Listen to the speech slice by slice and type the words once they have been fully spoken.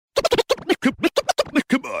Come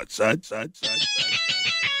on, son.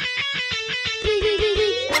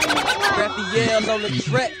 Raphael on the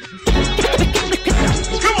track.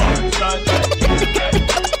 Come on, son. Come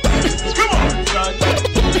on, son.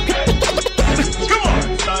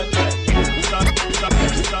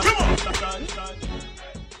 Come on, son.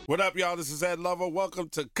 What up, y'all? This is Ed Lover. Welcome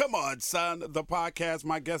to Come On, Son, the podcast.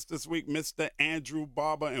 My guest this week, Mr. Andrew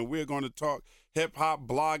Barber, and we're going to talk hip-hop,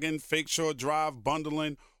 blogging, fake short drive,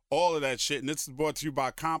 bundling, all of that shit. And this is brought to you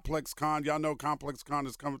by ComplexCon. Y'all know ComplexCon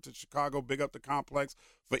is coming to Chicago. Big up to Complex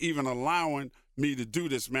for even allowing me to do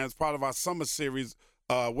this, man. It's part of our summer series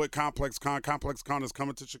with ComplexCon. ComplexCon is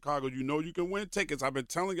coming to Chicago. You know you can win tickets. I've been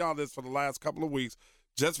telling y'all this for the last couple of weeks.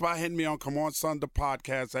 Just by hitting me on Come On Son, the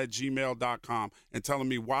podcast at gmail.com and telling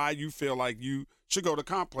me why you feel like you should go to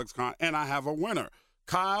ComplexCon. And I have a winner.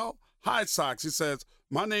 Kyle High Socks. He says,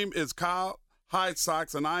 my name is Kyle High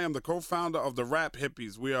Socks, and I am the co-founder of the Rap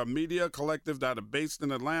Hippies. We are a media collective that are based in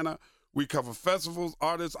Atlanta. We cover festivals,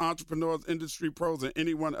 artists, entrepreneurs, industry pros, and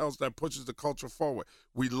anyone else that pushes the culture forward.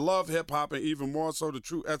 We love hip-hop, and even more so the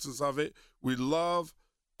true essence of it. We love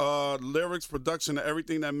lyrics, production, and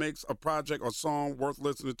everything that makes a project or song worth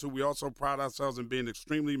listening to. We also pride ourselves in being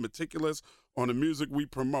extremely meticulous on the music we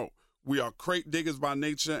promote. We are crate diggers by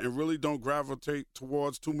nature and really don't gravitate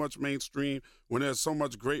towards too much mainstream when there's so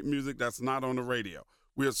much great music that's not on the radio.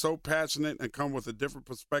 We are so passionate and come with a different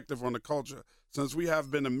perspective on the culture. Since we have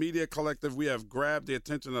been a media collective, we have grabbed the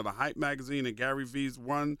attention of the Hype magazine and Gary V's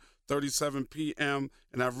 1:37 p.m.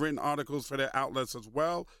 and have written articles for their outlets as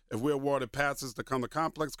well. If we're awarded passes to come to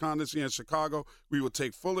ComplexCon this year in Chicago, we will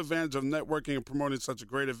take full advantage of networking and promoting such a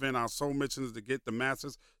great event. Our sole mission is to get the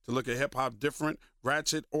masses to look at hip-hop different,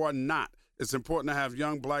 ratchet or not. It's important to have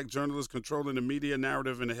young black journalists controlling the media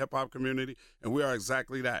narrative in the hip-hop community, and we are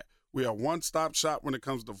exactly that. We are one-stop shop when it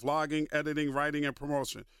comes to vlogging, editing, writing, and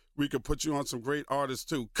promotion. We could put you on some great artists,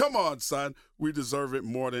 too. Come on, son. We deserve it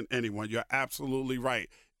more than anyone. You're absolutely right.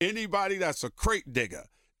 Anybody that's a crate digger,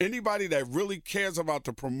 anybody that really cares about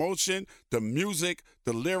the promotion, the music,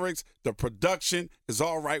 the lyrics, the production is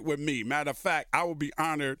all right with me. Matter of fact, I will be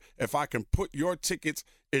honored if I can put your tickets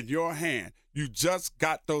in your hand. You just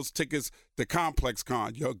got those tickets to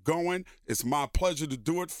ComplexCon. You're going. It's my pleasure to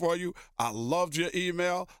do it for you. I loved your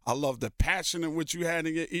email. I love the passion in which you had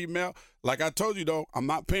in your email. Like I told you, though, I'm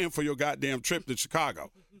not paying for your goddamn trip to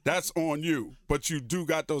Chicago. That's on you. But you do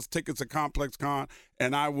got those tickets to ComplexCon,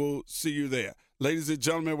 and I will see you there. Ladies and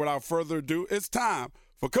gentlemen, without further ado, it's time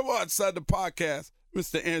for Come On Son, the podcast,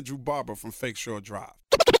 Mr. Andrew Barber from Fake Shore Drive.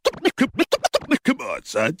 Come on,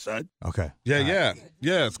 son. Okay. Yeah.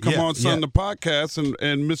 It's Come On Son, the podcast,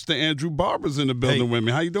 and Mr. Andrew Barber's in the building with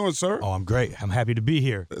me. How you doing, sir? Oh, I'm great. I'm happy to be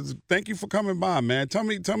here. Thank you for coming by, man. Tell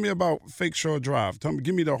me about Fake Shore Drive.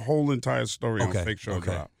 Give me the whole entire story on Fake Shore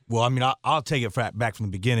Drive. Well, I mean, I'll take it back from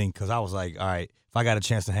the beginning because I was like, all right, if I got a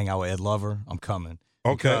chance to hang out with Ed Lover, I'm coming.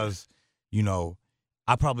 Okay. Because,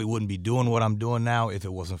 I probably wouldn't be doing what I'm doing now if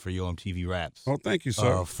it wasn't for Yo MTV Raps. Oh, thank you,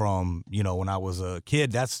 sir. From, when I was a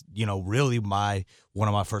kid, that's, really one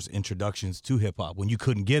of my first introductions to hip hop. When you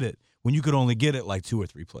could only get it like 2 or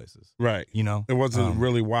 3 places. Right. It wasn't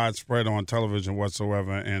really widespread on television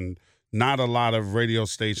whatsoever, and not a lot of radio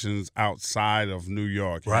stations outside of New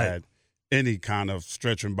York had any kind of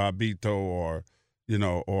Stretch and Bobbito or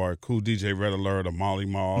Cool DJ Red Alert or Molly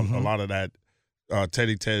Mall. Mm-hmm. A lot of that.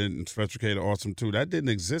 Teddy Ted and Spectricated Awesome too. That didn't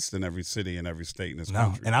exist in every city and every state in this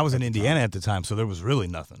country. And I was in Indiana at the time, so there was really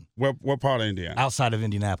nothing. What part of Indiana? Outside of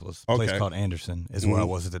Indianapolis, a place called Anderson is where I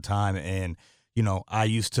was at the time. And, I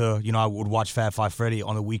used to, I would watch Fab Five Freddy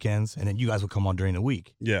on the weekends, and then you guys would come on during the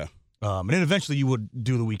week. Yeah. And then eventually you would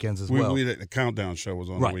do the weekends as well. The Countdown show was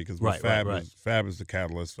on the weekends. But Fab is the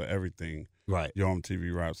catalyst for everything. Right. Yo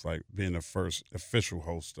MTV Raps, like being the first official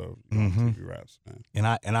host of Yo MTV Raps,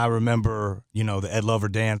 man. And I remember, the Ed Lover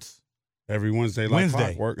dance. Every Wednesday, like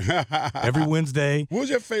clockwork. Every Wednesday. What was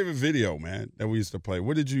your favorite video, man, that we used to play?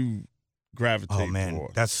 What did you gravitate toward? Oh, man,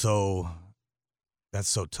 towards? that's so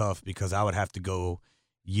tough because I would have to go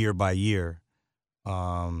year by year.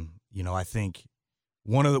 I think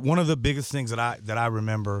one of the biggest things that I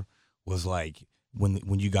remember was like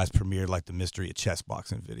when you guys premiered like the Mystery of Chess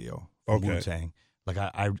Boxing video from Wu-Tang. Like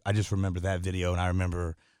I just remember that video, and I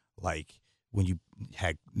remember like when you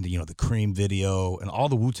had the Cream video and all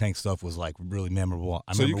the Wu-Tang stuff was like really memorable.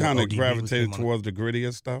 So you kind of gravitated towards the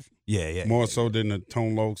grittier stuff? Yeah. More so than the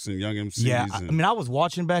Tone Lokes and Young MCs? Yeah, I mean, I was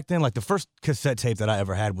watching back then. Like the first cassette tape that I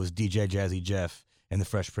ever had was DJ Jazzy Jeff and the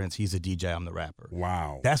Fresh Prince. He's a DJ, I'm the rapper.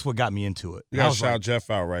 Wow. That's what got me into it. You got to shout Jeff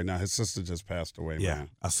out right now. His sister just passed away, man.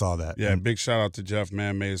 I saw that. Yeah, big shout out to Jeff,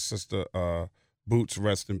 man. May his sister Boots,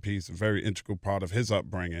 rest in peace, a very integral part of his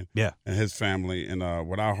upbringing Yeah. and his family. And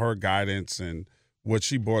without her guidance and what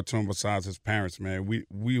she brought to him besides his parents, man,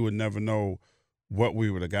 we would never know what we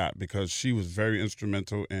would have got, because she was very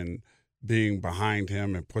instrumental in being behind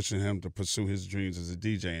him and pushing him to pursue his dreams as a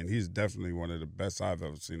DJ. And he's definitely one of the best I've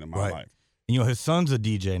ever seen in my life. And, his son's a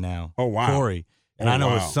DJ now. Oh, wow. Corey. And I know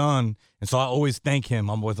his son. And so I always thank him.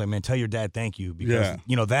 I'm always like, man, tell your dad thank you. Because,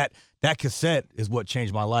 that cassette is what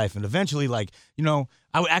changed my life. And eventually,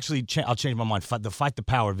 I would actually, I'll change my mind. The Fight the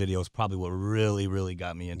Power video is probably what really, really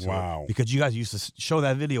got me into it. Because you guys used to show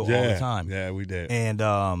that video all the time. Yeah, we did. And,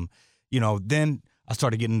 then I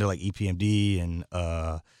started getting into like EPMD and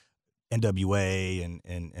NWA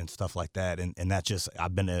and stuff like that. And that's just,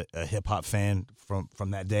 I've been a hip hop fan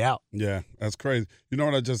from that day out. Yeah, that's crazy. You know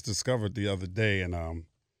what I just discovered the other day? And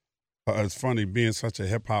it's funny, being such a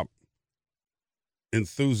hip hop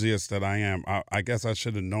enthusiast that I am, I guess I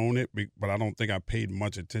should have known it, but I don't think I paid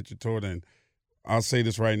much attention to it. And I'll say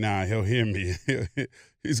this right now, he'll hear me.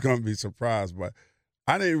 He's going to be surprised, but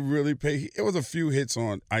I didn't really pay. It was a few hits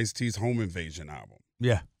on Ice-T's Home Invasion album.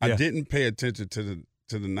 Yeah. I didn't pay attention to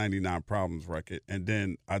the 99 Problems record, and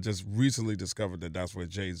then I just recently discovered that that's where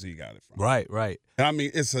Jay-Z got it from. Right. And I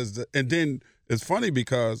mean, it says, and then it's funny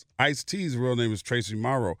because Ice-T's real name is Tracy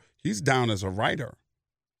Morrow. He's down as a writer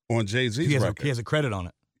on Jay-Z's record. He has a credit on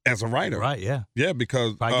it. As a writer. Right, yeah. Yeah,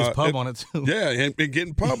 because... Probably gets pub on it, too. Yeah, and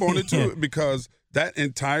getting pub on it, too, because that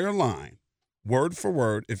entire line, word for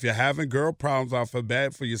word, if you're having girl problems, I feel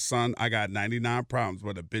bad for your son, I got 99 problems,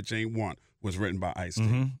 but a bitch ain't one, was written by Ice-T.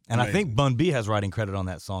 Mm-hmm. And I think Bun B has writing credit on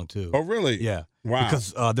that song, too. Oh, really? Yeah. Wow.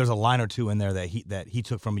 Because there's a line or two in there that he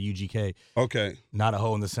took from a UGK. Okay. Not a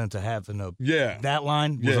hoe in the sense of having a... Yeah. That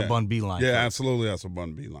line was a Bun B line. Yeah, absolutely, that's a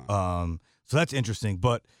Bun B line. So that's interesting.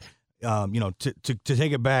 But, to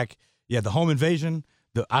take it back, the Home Invasion,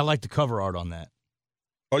 I like the cover art on that.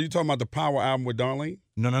 Oh, you talking about the Power album with Darlene?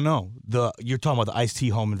 No. You're talking about the Ice-T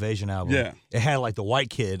Home Invasion album. Yeah. It had like the white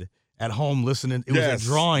kid at home listening. It was a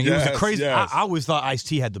drawing. It was a crazy. Yes. I always thought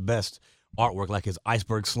Ice-T had the best artwork, like his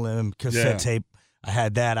Iceberg Slim cassette tape. I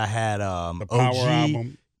had that. I had the Power OG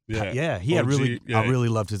album. Yeah. He had OG, really. yeah. I really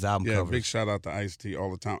loved his album covers. Big shout out to Ice-T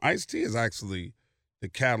all the time. Ice-T is actually the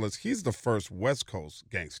catalyst. He's the first West Coast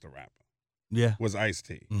gangster rapper. Yeah. Was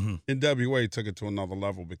Ice-T. Mm-hmm. NWA took it to another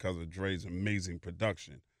level because of Dre's amazing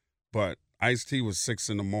production. But Ice-T was 6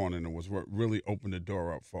 in the morning and was what really opened the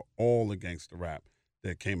door up for all the gangster rap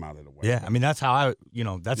that came out of the West. Yeah, I mean, that's how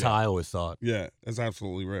how I always thought. Yeah, that's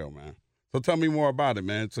absolutely real, man. So tell me more about it,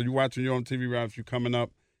 man. So you watching your own TV raps, you coming up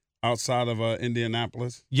outside of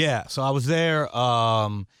Indianapolis? Yeah, so I was there,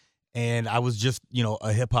 and I was just,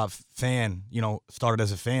 a hip-hop fan, started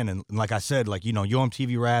as a fan. And like I said, your own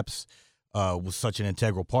TV raps was such an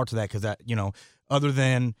integral part to that because that, other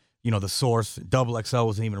than, the Source, Double XL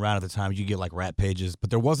wasn't even around at the time. You get like rap pages, but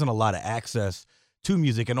there wasn't a lot of access to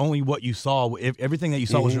music, and only what you saw, everything that you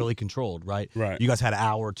saw was really controlled, right? Right. You guys had an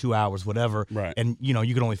hour, 2 hours, whatever, right? And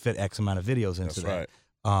you could only fit X amount of videos into that.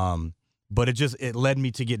 Right. But it led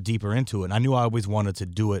me to get deeper into it. And I knew I always wanted to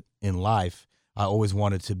do it in life. I always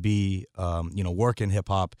wanted to be, work in hip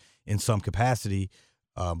hop in some capacity.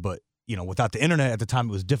 But without the internet at the time,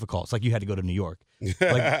 it was difficult. It's like you had to go to New York. So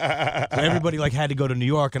everybody had to go to New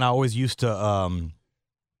York, and I always used to.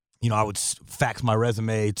 I would fax my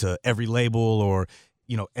resume to every label or,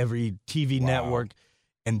 every TV network.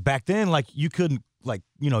 And back then, you couldn't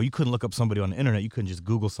look up somebody on the internet. You couldn't just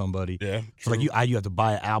Google somebody. Yeah. So you had to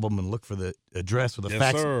buy an album and look for the address with a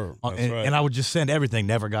fax. Sir. And I would just send everything.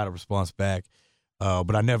 Never got a response back.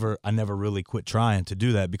 But I never really quit trying to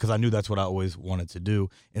do that because I knew that's what I always wanted to do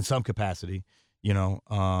in some capacity,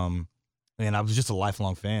 and I was just a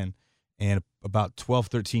lifelong fan. And about 12,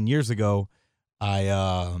 13 years ago, I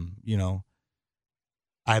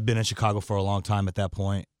had been in Chicago for a long time at that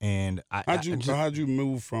point, and how'd you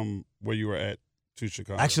move from where you were at to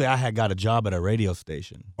Chicago? Actually, I had got a job at a radio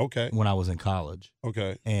station. Okay. When I was in college.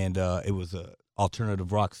 Okay. And it was a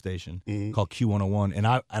alternative rock station mm-hmm. called Q101, and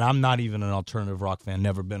I'm not even an alternative rock fan.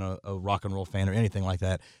 Never been a rock and roll fan or anything like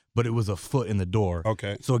that. But it was a foot in the door.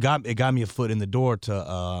 Okay. So it got me a foot in the door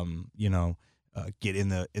to get in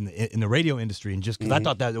the radio industry, and just because mm-hmm. I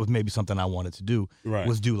thought that it was maybe something I wanted to do, right.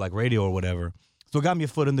 was do like radio or whatever. So it got me a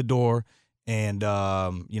foot in the door, and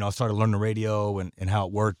I started learning the radio and how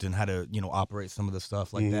it worked and how to operate some of the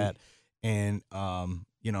stuff like mm-hmm. that. And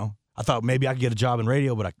I thought maybe I could get a job in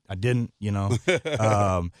radio, but I didn't.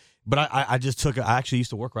 But I actually used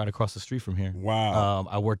to work right across the street from here. Wow.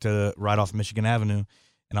 I worked right off Michigan Avenue,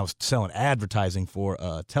 and I was selling advertising for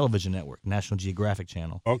a television network, National Geographic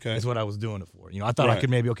Channel. Okay. That's what I was doing it for. I thought I Right. could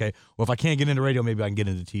maybe, well, if I can't get into radio, maybe I can get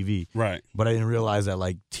into TV. Right. But I didn't realize that,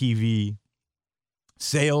 like, TV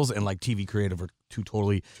sales and, like, TV creative are two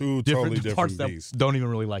totally different parts beasts. that don't even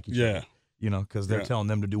really like each other. Because they're telling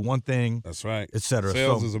them to do one thing, That's right. et cetera.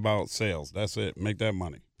 Sales So, is about sales. That's it. Make that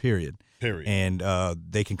money. period. And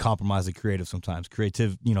they can compromise the creative sometimes.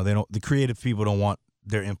 The creative people don't want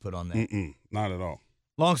their input on that. Mm-mm, not at all.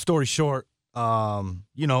 Long story short,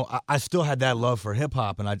 I still had that love for hip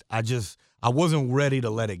hop, and I wasn't ready to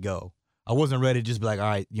let it go. I wasn't ready to just be like, all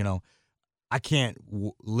right, I can't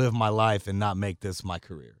live my life and not make this my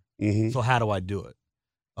career. Mm-hmm. So how do I do it?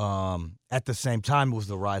 At the same time, it was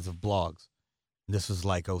the rise of blogs. This was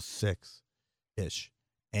like 06-ish.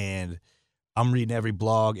 And I'm reading every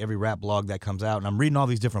blog, every rap blog that comes out, and I'm reading all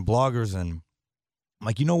these different bloggers, and I'm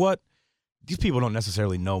like, you know what? These people don't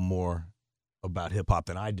necessarily know more about hip-hop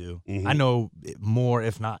than I do. Mm-hmm. I know more,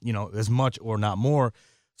 if not, as much or not more.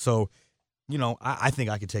 So, I think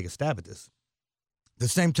I could take a stab at this. At the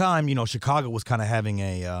same time, Chicago was kind of having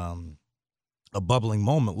a bubbling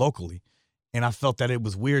moment locally, and I felt that it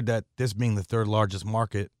was weird that this being the third largest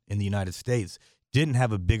market in the United States didn't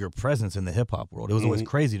have a bigger presence in the hip-hop world. It was always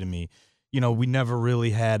crazy to me. We never really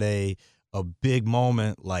had a big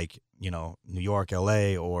moment like, New York,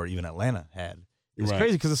 L.A., or even Atlanta had. It's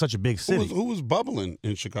crazy because it's such a big city. Who was bubbling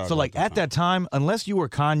in Chicago? So, like, at that time, unless you were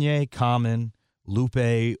Kanye, Common,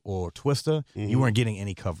 Lupe, or Twista, you weren't getting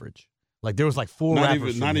any coverage. Like, there was like four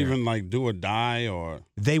rappers. Not even like Do or Die or.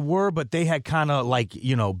 They were, but they had kind of like,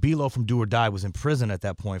 B-Lo from Do or Die was in prison at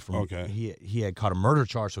that point. He had caught a murder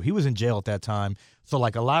charge, so he was in jail at that time. So,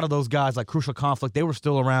 like, a lot of those guys, like Crucial Conflict, they were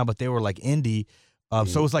still around, but they were like indie.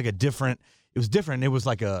 So it was like it was different. It was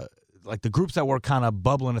like the groups that were kind of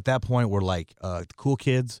bubbling at that point were like the Cool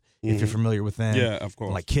Kids, if you're familiar with them. Yeah, of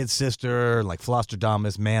course. Like Kid Sister, like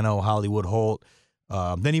Flostradamus, Mano, Hollywood Holt.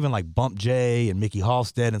 Then even like Bump J and Mickey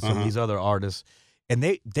Halstead and some of these other artists. And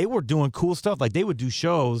they were doing cool stuff. Like, they would do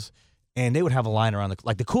shows and they would have a line around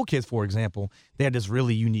like the Cool Kids, for example. They had this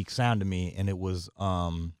really unique sound to me, and it was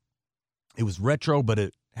retro, but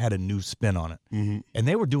it had a new spin on it. Mm-hmm. And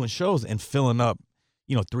they were doing shows and filling up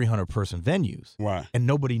 300-person venues. Right. And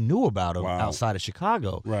nobody knew about them outside of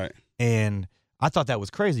Chicago. Right. And I thought that was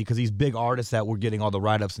crazy because these big artists that were getting all the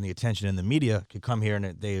write-ups and the attention in the media could come here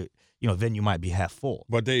and they, venue might be half full.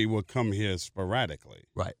 But they would come here sporadically.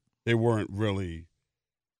 Right. They weren't really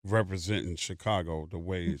representing Chicago the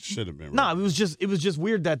way it should have been. No, it was just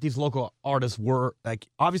weird that these local artists were like,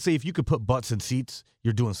 obviously if you could put butts in seats,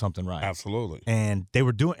 you're doing something right. Absolutely. And they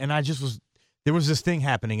were doing, and there was this thing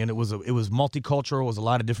happening, and it was multicultural. It was a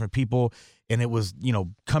lot of different people, and it was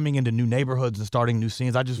coming into new neighborhoods and starting new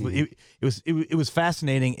scenes. It was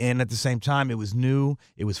fascinating, and at the same time, it was new,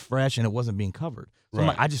 it was fresh, and it wasn't being covered.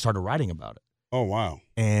 So I just started writing about it. Oh wow!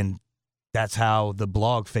 And that's how the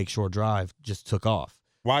blog Fake Shore Drive just took off.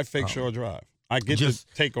 Why Fake Shore Drive? I get to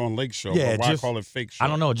take on Lake Shore, but why call it Fake Shore? I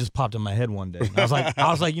don't know. It just popped in my head one day. And I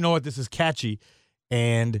was like, you know what? This is catchy,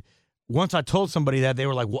 and once I told somebody that, they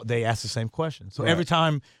were like, what? They asked the same question. So every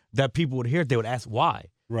time that people would hear it, they would ask why.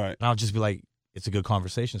 Right. And I would just be like, it's a good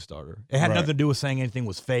conversation starter. It had nothing to do with saying anything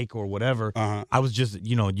was fake or whatever. I was just,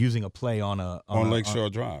 using a play on Lake Shore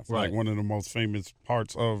Drive, like one of the most famous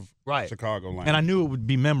parts of Chicagoland. And I knew it would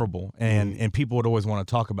be memorable, and people would always want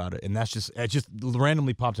to talk about it. And it just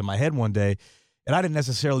randomly popped in my head one day, and I didn't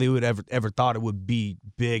necessarily would ever thought it would be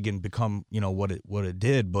big and become what it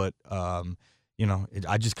did, but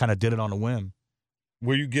I just kind of did it on a whim.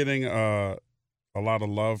 Were you getting a lot of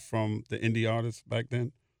love from the indie artists back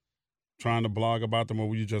then? Trying to blog about them, or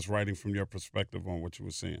were you just writing from your perspective on what you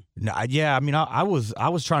were seeing? No, yeah, I mean, I was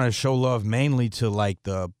trying to show love mainly to like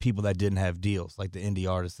the people that didn't have deals, like the indie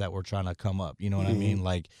artists that were trying to come up. You know what I mean?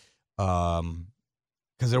 Like,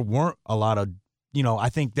 because there weren't a lot of, I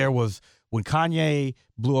think there was when Kanye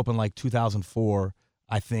blew up in like 2004.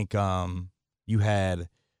 I think you had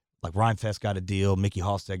like Rhymefest got a deal, Mickey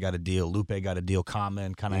Halstead got a deal, Lupe got a deal,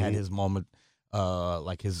 Common kind of had his moment.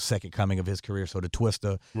 Like his second coming of his career, so the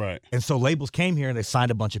Twista. Right. And so labels came here and they signed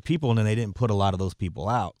a bunch of people, and then they didn't put a lot of those people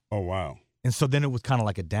out. Oh, wow. And so then it was kind of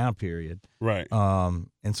like a down period. Right. And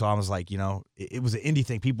so I was like, it was an indie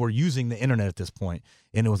thing. People were using the internet at this point,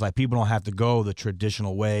 and it was like people don't have to go the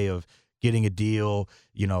traditional way of getting a deal,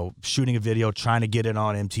 shooting a video, trying to get it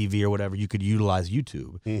on MTV or whatever. You could utilize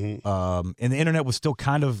YouTube. And the internet was still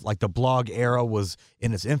kind of like the blog era was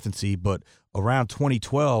in its infancy, but around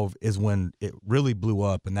 2012 is when it really blew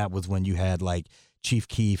up, and that was when you had like Chief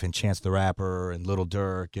Keef and Chance the Rapper and Lil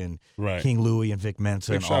Durk and King Louie and Vic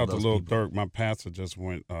Mensa. Big and shout all out to those Lil people. Durk. My pastor just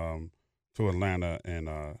went to Atlanta and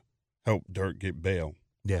help Dirk get bail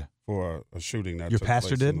Yeah. for a shooting that Your took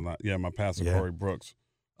pastor place did? Yeah, my pastor, Yeah. Corey Brooks.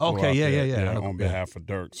 Okay, yeah. On behalf of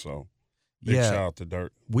Dirk, so big shout out to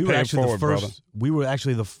Dirk. We were Pay it actually forward, the first. brother. We were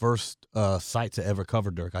actually the first site to ever cover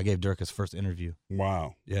Dirk. I gave Dirk his first interview.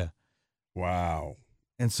 Wow. Yeah. Wow.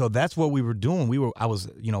 And so that's what we were doing. I was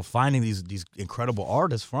finding these incredible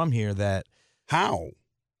artists from here that. How?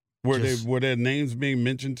 Were their names being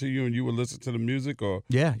mentioned to you and you would listen to the music or?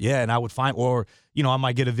 Yeah, and I would find, or I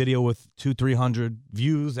might get a video with 200-300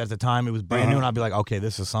 views at the time. It was brand new, and I'd be like, okay,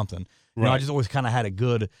 this is something. Right. I just always kind of had a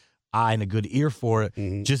good eye and a good ear for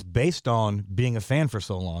it, just based on being a fan for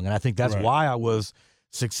so long. And I think that's why I was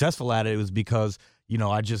successful at it. It was because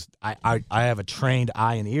I have a trained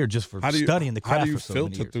eye and ear just for studying the craft for so many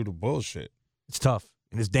years. How do you filter through the bullshit? It's tough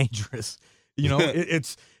and it's dangerous.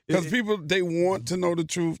 It's because people, they want to know the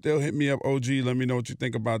truth. They'll hit me up, OG, let me know what you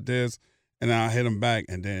think about this, and I'll hit them back.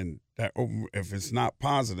 And then if it's not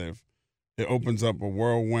positive, it opens up a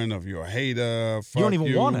whirlwind of you're a hater. Fuck you don't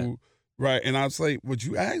even want it. Right. And I was like, would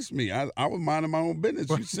you ask me? I was minding my own business.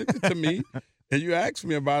 You sent it to me, and you asked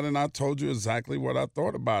me about it, and I told you exactly what I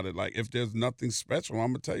thought about it. Like, if there's nothing special,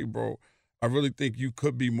 I'm going to tell you, bro, I really think you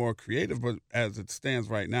could be more creative, but as it stands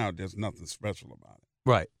right now, there's nothing special about it.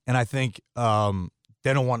 Right. And I think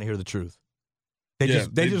they don't want to hear the truth. They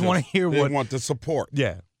just want to hear they want the support.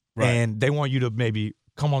 Yeah. Right. And they want you to maybe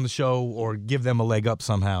come on the show or give them a leg up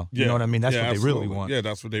somehow. You know what I mean? That's what absolutely. they really want. Yeah,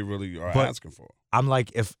 that's what they really are asking for. I'm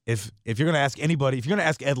like, if you're going to ask anybody, if you're going to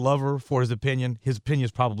ask Ed Lover for his opinion is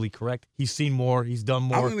probably correct. He's seen more. He's done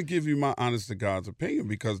more. I'm going to give you my honest to God's opinion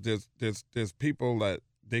because there's people that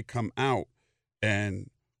they come out, and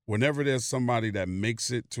whenever there's somebody that makes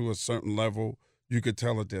it to a certain level, you could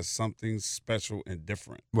tell that there's something special and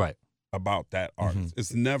different about that artist.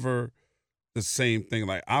 It's never the same thing.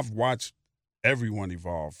 Like, I've watched everyone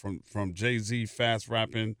evolve from Jay-Z fast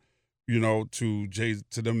rapping,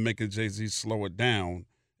 to them making Jay-Z slow it down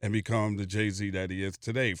and become the Jay-Z that he is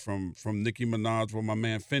today. From Nicki Minaj, where my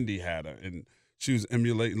man Fendi had her, and she was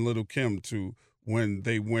emulating Lil' Kim, to when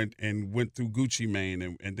they went through Gucci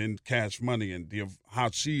Mane and then Cash Money and how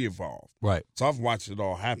she evolved. Right. So I've watched it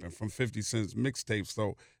all happen from 50 Cent's mixtapes.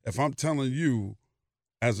 So if I'm telling you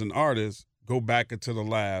as an artist, go back into the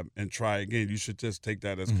lab and try again, you should just take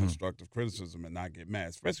that as constructive criticism and not get mad,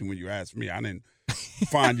 especially when you ask me. I didn't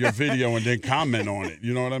find your video and then comment on it.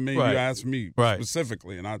 You know what I mean? Right. You asked me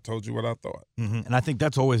specifically, and I told you what I thought. And I think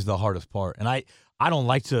that's always the hardest part. And I don't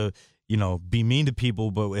like to be mean to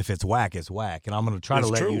people, but if it's whack, it's whack. And I'm going to try to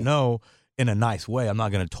let you know in a nice way. I'm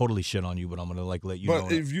not going to totally shit on you, but I'm going to let you know.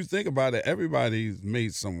 But if you think about it, everybody's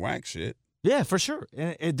made some whack shit. Yeah, for sure.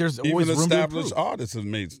 And there's even always room established to improve. artists have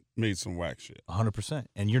made some whack shit. 100%.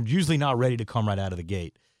 And you're usually not ready to come right out of the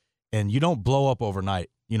gate. And you don't blow up overnight.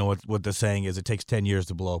 You know what the saying is, it takes 10 years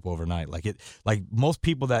to blow up overnight. Like most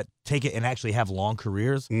people that take it and actually have long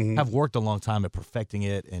careers have worked a long time at perfecting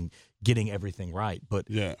it and getting everything right. But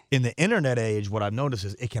in the internet age, what I've noticed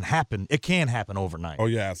is it can happen overnight. Oh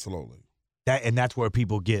yeah, absolutely. That's where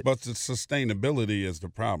people get. But the sustainability is the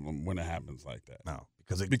problem when it happens like that. No,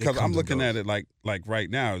 because I'm looking at it like right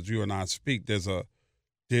now as you and I speak. There's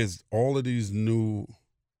all of these new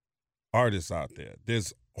artists out there.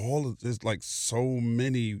 There's like so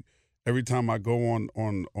many. Every time I go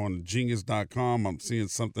on Genius.com, I'm seeing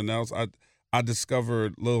something else. I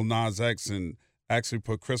discovered Lil Nas X and actually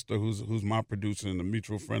put Krista, who's my producer and a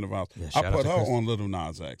mutual friend of ours. I put her on Lil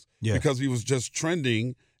Nas X because he was just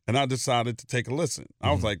trending, and I decided to take a listen.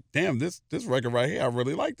 I was like, damn, this record right here, I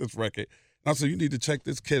really like this record. And I said, you need to check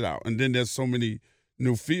this kid out. And then there's so many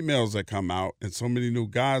new females that come out and so many new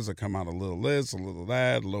guys that come out, a little this, a little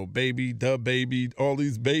that, a little baby, Dub Baby, all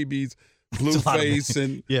these babies, Blueface,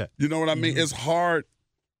 and you know what I mean? It's hard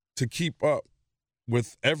to keep up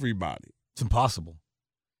with everybody. It's impossible.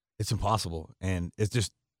 And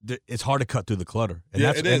it's hard to cut through the clutter. And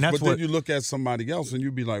it is. But then you look at somebody else and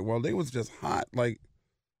you be like, well, they was just hot like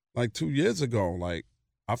 2 years ago. Like,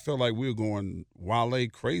 I felt like we were going Wale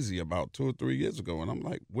crazy about 2 or 3 years ago. And I'm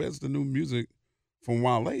like, where's the new music from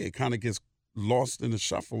Wale? It kind of gets lost in the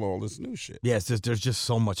shuffle, all this new shit. Yeah, there's just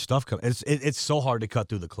so much stuff coming. It's so hard to cut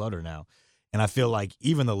through the clutter now. And I feel like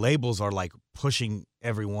even the labels are like pushing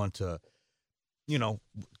everyone to,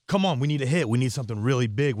 come on, we need a hit. We need something really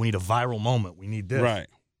big. We need a viral moment. We need this. Right.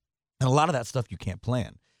 And a lot of that stuff you can't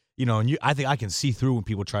plan. I think I can see through when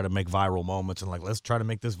people try to make viral moments and like, let's try to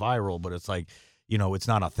make this viral. But it's like, it's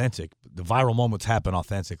not authentic. The viral moments happen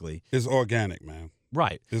authentically. It's organic, man.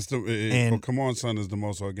 Right. And Come On Son is the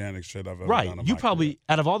most organic shit I've ever done. Right. You probably,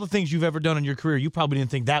 out of all the things you've ever done in your career, you probably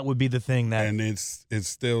didn't think that would be the thing that. And it's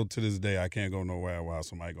still to this day, I can't go nowhere without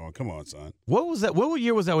somebody going, "Come on, son." What was that? What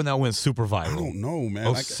year was that when that went super viral? I don't know,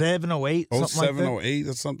 man. 07, 08, something 07, like that? 08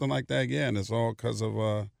 or something like that. Yeah, and it's all because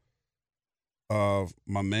of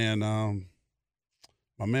my man.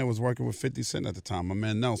 My man was working with 50 Cent at the time. My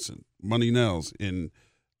man Nelson, Money Nels, and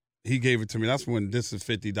he gave it to me. That's when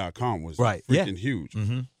thisis50.com was freaking huge.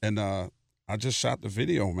 Mm-hmm. And I just shot the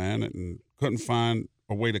video, man, and couldn't find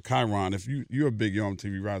a way to Chiron. If you're a big Yo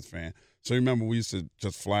MTV Raps fan, so you remember we used to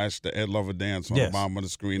just flash the Ed Lover dance on the bottom of the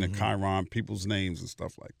screen and Chiron, people's names and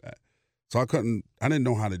stuff like that. So I didn't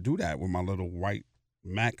know how to do that with my little white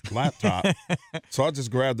Mac laptop. So I just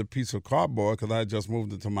grabbed a piece of cardboard because I had just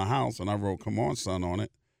moved into my house, and I wrote "Come On, Son" on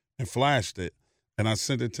it and flashed it. And I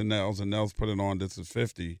sent it to Nels, and Nels put it on This Is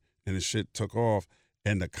 50, and the shit took off.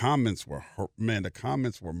 And the comments were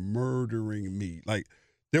murdering me. Like,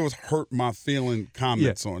 there was hurt my feeling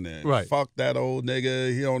comments on there. Right. Fuck that old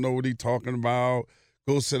nigga. He don't know what he talking about.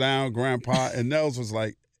 Go sit down, grandpa. And Nels was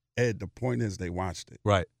like, Ed, the point is they watched it.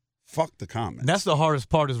 Right. Fuck the comments. And that's the hardest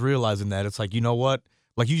part, is realizing that. It's like, you know what?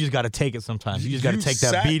 Like, you just got to take it sometimes. You just got to take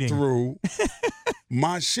that beating. Through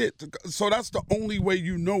my shit. So that's the only way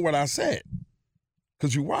you know what I said.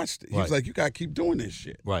 Because you watched it. He was like, you got to keep doing this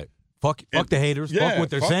shit. Right. Fuck the haters. Fuck what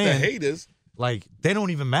they're saying. Fuck the haters. Like, they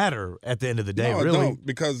don't even matter at the end of the day, really. No,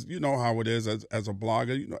 because you know how it is as a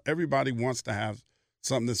blogger. You know, everybody wants to have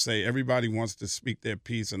something to say. Everybody wants to speak their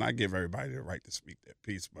piece, and I give everybody the right to speak their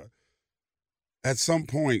piece. But at some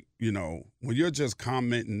point, you know, when you're just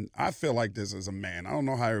commenting, I feel like this as a man. I don't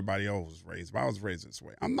know how everybody else was raised, but I was raised this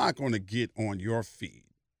way. I'm not going to get on your feed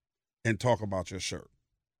and talk about your shirt.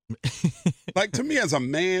 Like, to me as a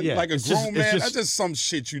man, like a grown man, that's just some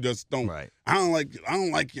shit you just don't. Right. I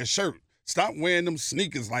don't like your shirt. Stop wearing them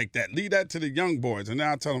sneakers like that. Leave that to the young boys. And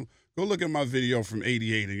now I tell them, go look at my video from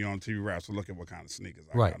 '88 and you're on TV Raps and look at what kind of sneakers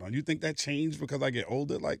I got on. You think that changed because I get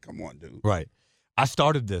older? Like, come on, dude. Right. I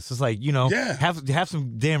started this. It's like, you know, have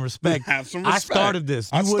some damn respect. Have some respect. I started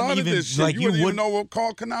this. I started this shit. Like, you wouldn't even know what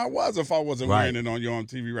Carl Canal was if I wasn't wearing it on your on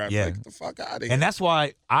TV Raps. Yeah. Like, get the fuck out of here. And that's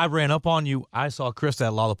why I ran up on you. I saw Chris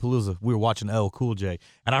at Lollapalooza. We were watching LL Cool J.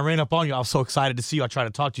 And I ran up on you. I was so excited to see you. I tried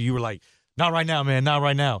to talk to you. You were like, not right now, man. Not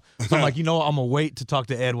right now. So I'm like, you know, I'm going to wait to talk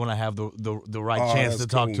to Ed when I have the right chance to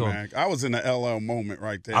talk to him. Man. I was in the LL moment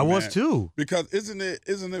right there. I was too. Because isn't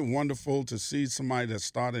it wonderful to see somebody that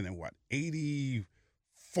started in what,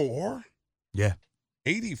 84? Yeah.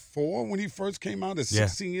 84 when he first came out at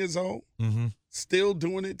 16 years old. Mm-hmm. Still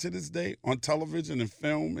doing it to this day on television and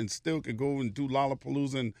film, and still could go and do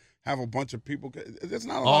Lollapalooza and have a bunch of people. There's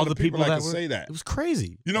not a lot of people that can say that. It was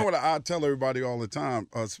crazy. You know what I tell everybody all the time,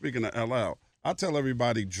 speaking of LL, I tell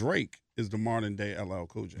everybody Drake is the modern day LL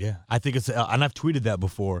Cool J. Yeah, I think it's, and I've tweeted that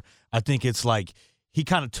before. I think it's like he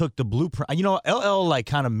kind of took the blueprint. You know, LL like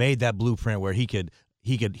kind of made that blueprint where he could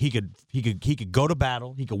go to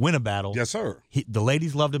battle. He could win a battle. Yes, sir. The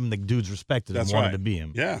ladies loved him, and the dudes respected him, wanted to be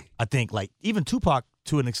him. Yeah. I think like even Tupac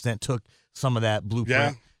to an extent took some of that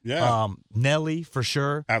blueprint. Yeah. Nelly for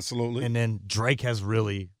sure. Absolutely. And then Drake has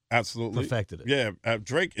really perfected it. Yeah.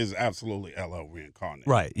 Drake is absolutely LL reincarnated.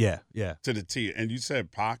 Right. Yeah. Yeah. To the T. And you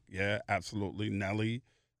said Pac. Yeah. Absolutely. Nelly.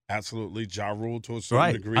 Absolutely. Ja Rule to a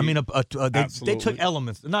certain degree. I mean, they took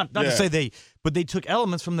elements. Not to say but they took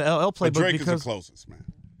elements from the LL playbook. But Drake is the closest, man.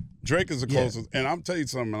 Drake is the closest. And I'm telling you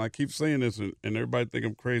something, and I keep saying this, and everybody think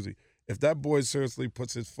I'm crazy. If that boy seriously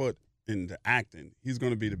puts his foot into acting, he's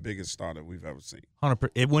going to be the biggest star that we've ever seen.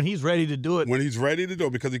 100%. When he's ready to do it. When he's ready to do it,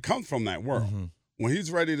 because he comes from that world. Mm-hmm. When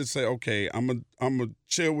he's ready to say, okay, I'm a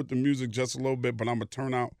chill with the music just a little bit, but I'm going to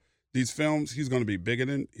turn out these films, he's going to be bigger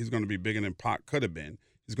than Pac could have been.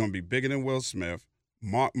 He's going to be bigger than Will Smith.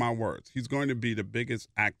 Mark my words. He's going to be the biggest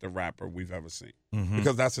actor rapper we've ever seen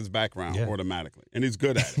because that's his background automatically, and he's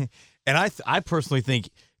good at it. And I personally think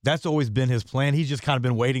that's always been his plan. He's just kind of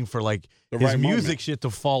been waiting for like his music shit to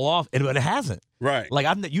fall off, but it hasn't. Right. Like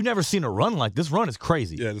you never seen a run like this. Run is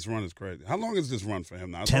crazy. Yeah, this run is crazy. How long is this run for him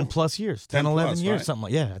now? 10 plus years, 10, 11 years, right? Something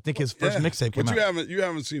like. Yeah, I think his first mixtape came out. But you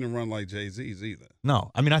haven't seen a run like Jay-Z's either. No,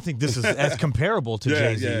 I mean I think this is as comparable to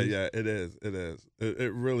Jay-Z. Yeah, it is.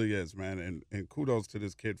 It really is, man. And kudos to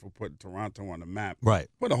this kid for putting Toronto on the map. Right.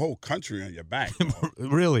 Put a whole country on your back.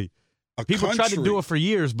 Really. People tried to do it for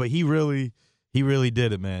years, but he really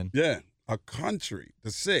did it, man. Yeah. A country,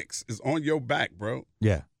 the 6 is on your back, bro.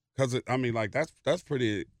 Yeah. Because I mean, like that's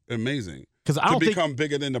pretty amazing. Because I don't become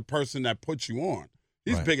bigger than the person that put you on.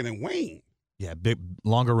 He's bigger than Wayne. Yeah,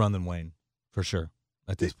 longer run than Wayne, for sure.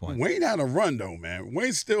 At this point, Wayne had a run though, man.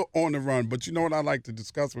 Wayne's still on the run, but you know what I like to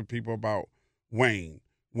discuss with people about Wayne.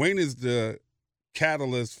 Wayne is the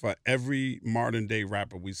catalyst for every modern day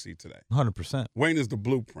rapper we see today. 100%. Wayne is the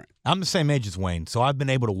blueprint. I'm the same age as Wayne, so I've been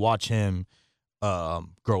able to watch him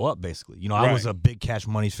grow up, basically. You know, I Right. was a big Cash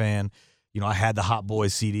Money fan. You know, I had the Hot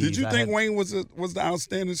Boys CDs. Did you think Wayne was the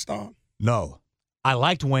outstanding star? No. I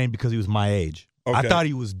liked Wayne because he was my age. I Okay. thought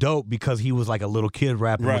he was dope because he was like a little kid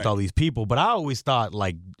rapping Right. with all these people. But I always thought,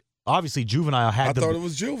 like, obviously Juvenile had I the... thought it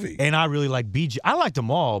was Juvie. And I really liked BG. I liked them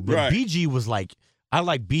all, but Right. BG was like... I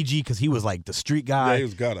liked BG because he was like the street Yeah, guy. he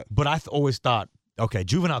was gutter. But I always thought, okay,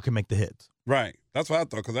 Juvenile can make the hits. Right. That's what I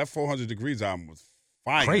thought, because that 400 Degrees album was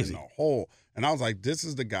fire Crazy. in the whole. And I was like, this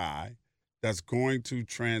is the guy that's going to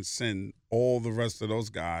transcend all the rest of those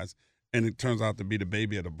guys. And it turns out to be the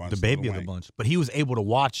baby of the bunch. The baby of the bunch. But he was able to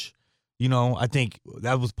watch, you know, I think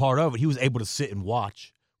that was part of it. He was able to sit and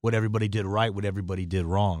watch what everybody did right, what everybody did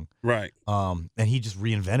wrong. Right. And he just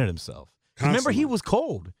reinvented himself. 'Cause remember, he was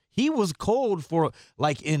cold. He was cold for,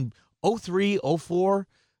 like, in 03, 04,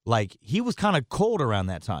 like, he was kind of cold around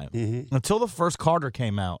that time. Mm-hmm. Until the first Carter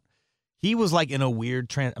came out, he was, like, in a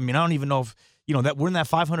weird I mean, I don't even know if, you know, that when that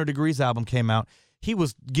 500 Degrees album came out, he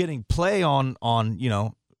was getting play on you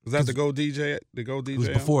know. Was that the Go DJ? The Go DJ? It was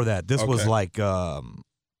before that. This was Okay. like,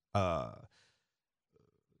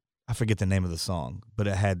 I forget the name of the song, but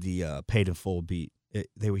it had the Paid in Full beat.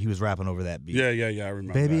 He was rapping over that beat. Yeah, I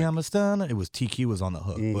remember. Baby, that. I'm a stunner. It was TQ was on the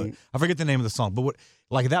hook, but Mhm. I forget the name of the song. But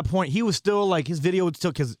like at that point, he was still like his video was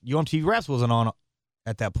still because UMTV Raps wasn't on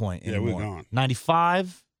at that point Yeah, anymore. we're gone.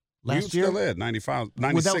 95 We last was year. still there. 95.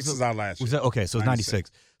 96 was is our last year. Was that okay? So it's 96.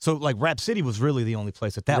 So like Rap City was really the only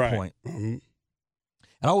place at that Right. point. Mhm. And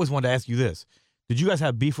I always wanted to ask you this: did you guys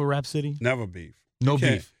have beef with Rap City? Never beef. No You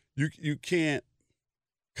can't- beef. You can't.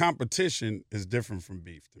 Competition is different from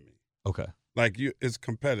beef to me. Okay. Like it's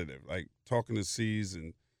competitive. Like talking to C's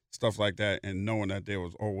and stuff like that, and knowing that there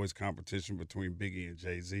was always competition between Biggie and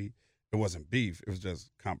Jay-Z. It wasn't beef. It was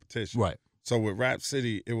just competition. Right. So with Rap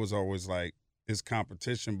City, it was always like it's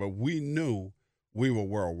competition, but we knew we were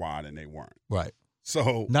worldwide and they weren't. Right.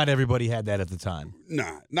 So Not everybody had that at the time.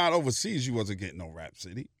 not overseas. You wasn't getting no Rap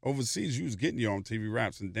City. Overseas, you was getting your own TV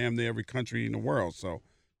raps in damn near every country in the world. So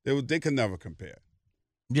they could never compare.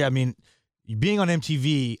 Yeah, I mean, being on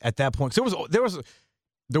MTV at that point, 'cause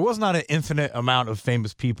there was not an infinite amount of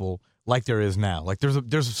famous people like there is now. Like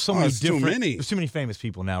there's so many it's too different. many. There's too many famous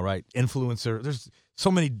people now, right? Influencer. There's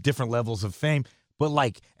so many different levels of fame. But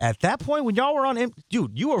like at that point when y'all were on,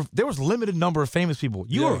 there was limited number of famous people.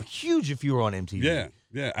 You Yeah. were huge if you were on MTV.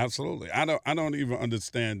 Yeah, absolutely. I don't even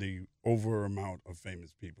understand the over amount of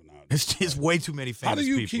famous people nowadays. It's way too many famous How do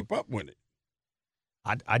you people. keep up with it?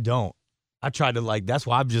 I don't. I try to like. That's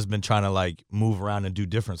why I've just been trying to like move around and do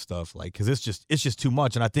different stuff, like because it's just too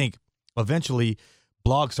much. And I think eventually,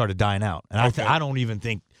 blogs started dying out, and Okay. I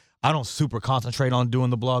don't super concentrate on doing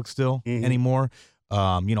the blog still anymore.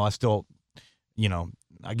 I still,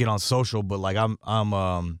 I get on social, but like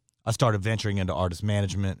I started venturing into artist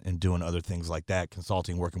management and doing other things like that,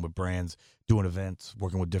 consulting, working with brands, doing events,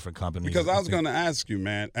 working with different companies. Because I was think- going to ask you,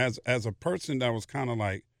 man, as a person that was kind of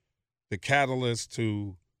like the catalyst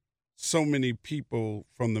to so many people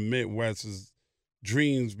from the Midwest's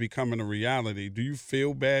dreams becoming a reality, do you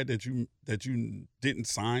feel bad that you didn't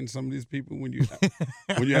sign some of these people when you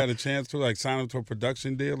had a chance to like sign them to a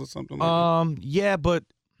production deal or something like that? Yeah, but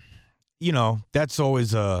that's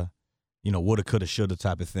always a woulda, coulda, shoulda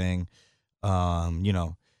type of thing.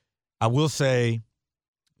 I will say,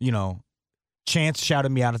 Chance shouted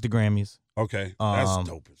me out at the Grammys. Okay, that's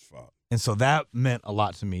dope as fuck. And so that meant a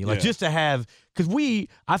lot to me. Like Yeah. just to have, because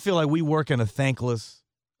I feel like we work in a thankless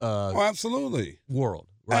Oh, absolutely. world,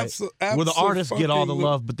 right? Absolutely. Where the artists get all the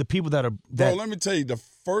love, but the people that are Bro, let me tell you, the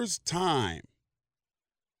first time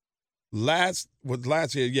last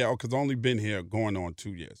year, yeah, because I've only been here going on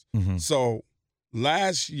 2 years. Mhm. So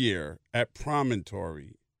last year at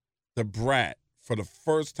Promontory, the Brat for the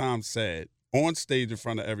first time said on stage in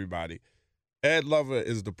front of everybody, Ed Lover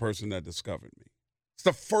is the person that discovered me. It's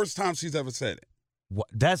the first time she's ever said it.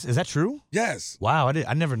 Is that true? Yes. Wow,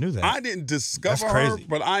 I never knew that. I didn't discover That's her, crazy.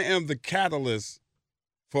 but I am the catalyst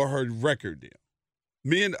for her record deal.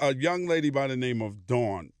 Me and a young lady by the name of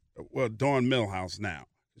Dawn Millhouse now,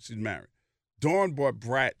 she's married. Dawn brought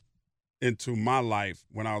Brat into my life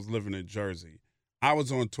when I was living in Jersey. I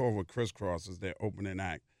was on tour with Criss Cross as their opening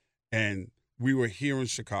act, and we were here in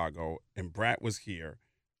Chicago, and Brat was here,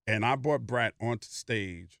 and I brought Brat onto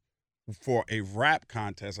stage for a rap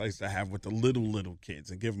contest I used to have with the little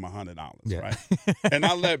kids and give them $100, Yeah. right? And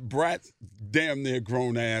I let Brat's damn near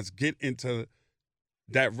grown ass get into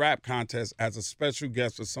that rap contest as a special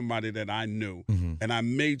guest for somebody that I knew. Mm-hmm. And I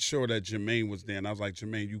made sure that Jermaine was there. And I was like,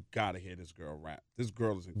 Jermaine, you got to hear this girl rap. This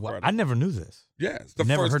girl is incredible. Well, I never knew this. Yeah, it's the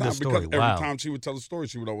Never first heard time this story. because Wow. every time she would tell a story,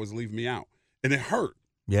 she would always leave me out. And it hurt.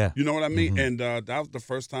 Yeah. You know what I mean? Mhm. And that was the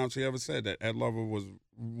first time she ever said that Ed Lover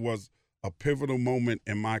was a pivotal moment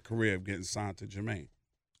in my career of getting signed to Jermaine.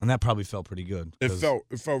 And that probably felt pretty good. It 'cause felt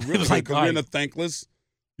really was good like, because we're in a thankless,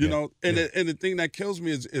 you Yeah, know. And yeah. the thing that kills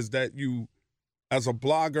me is that you, as a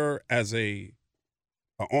blogger, as a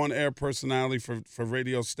on-air personality for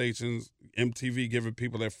radio stations, MTV giving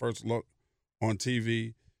people their first look on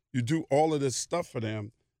TV, you do all of this stuff for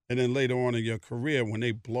them, and then later on in your career, when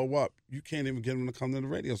they blow up, you can't even get them to come to the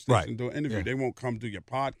radio station Right. and do an interview. Yeah. They won't come do your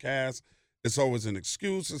podcast. It's always an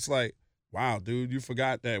excuse. It's like, wow, dude, you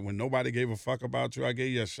forgot that when nobody gave a fuck about you, I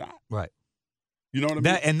gave you a shot. Right. You know what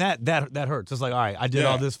I mean? That hurts. It's like, all right, I did Yeah.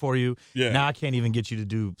 all this for you. Yeah. Now I can't even get you to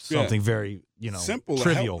do something very, Simple,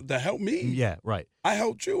 trivial. to help me. Yeah, right. I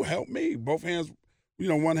helped you, help me. Both hands,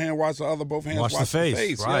 one hand wash the other, both hands Wash the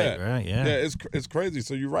face. Right, right, yeah. Yeah, it's crazy.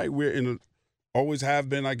 So you're right. We're always have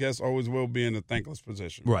been, I guess, always will be in a thankless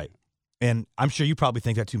position. Right. And I'm sure you probably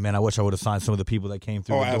think that too, man. I wish I would have signed some of the people that came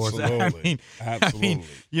through the doors. Absolutely.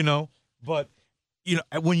 Absolutely. But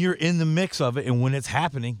when you're in the mix of it and when it's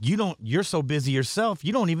happening, you're so busy yourself,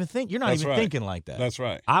 you don't even think, you're not That's even right. thinking like that. That's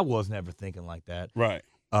right. I was never thinking like that. Right.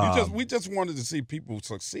 We just wanted to see people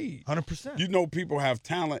succeed. 100%. You know, people have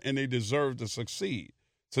talent and they deserve to succeed.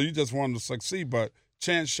 So you just want them to succeed. But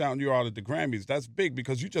Chance shouting you out at the Grammys, that's big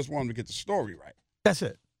because you just want them to get the story right. That's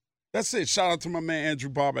it. That's it. Shout out to my man Andrew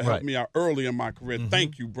Barber, helped Right. me out early in my career. Mhm.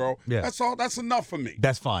 Thank you, bro. Yeah. That's all. That's enough for me.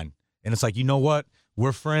 That's fine. And it's like, you know what?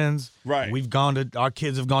 We're friends. Right. Our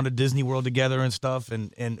kids have gone to Disney World together and stuff,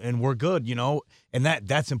 and we're good, and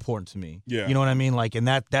that's important to me. Yeah. You know what I mean? Like, and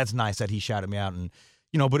that's nice that he shouted me out, and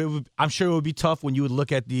but I'm sure it would be tough when you would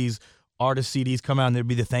look at these artist CDs come out and there'd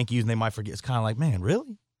be the thank yous and they might forget. It's kind of like, man,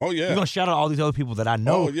 really? Oh, yeah. You're gonna shout out all these other people that I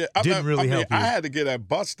know didn't really help you. I had to get at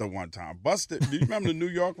Buster one time. Buster, do you remember the New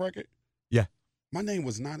York record? Yeah. My name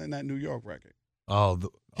was not in that New York record. Oh,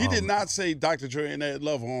 He did not say Dr. Dre and Ed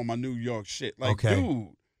Lover on my New York shit. Like, Okay. dude,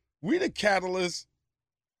 we the catalyst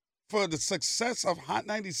for the success of Hot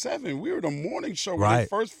 97. We were the morning show when they Right.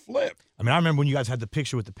 first flipped. I mean, I remember when you guys had the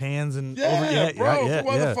picture with the pans and Yeah, bro. yeah, If it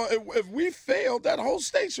wasn't if we failed, that whole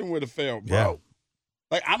station would have failed, bro. Yeah.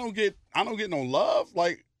 Like I don't get no love.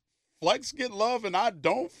 Like Flex get love and I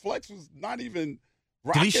don't. Flex was not even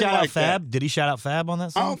rocking Did he shout like out Fab? that. Did he shout out Fab on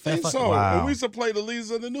that song? I don't think Fab? so. Wow. And we used to play the leads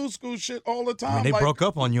of the new school shit all the time. I mean, they like, broke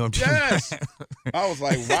up on you. Yes. I was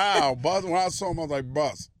like, wow. Buzz, when I saw him, I was like,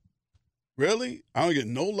 Buzz, really? I don't get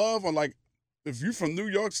no love? Or like, if you from New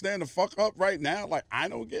York, stand the fuck up right now, like, I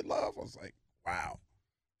don't get love? I was like, wow.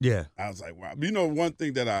 Yeah. I was like, wow. You know, one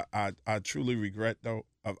thing that I truly regret, though,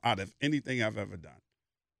 out of anything I've ever done,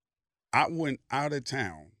 I went out of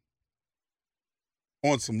town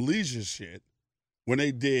on some leisure shit when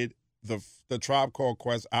they did the Tribe Called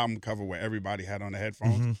Quest album cover where everybody had on the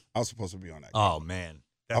headphones. Mhm. I was supposed to be on that. Oh, man.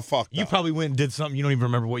 I fucked You up. probably went and did something. You don't even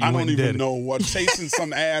remember what you I went don't and even did. know what. Chasing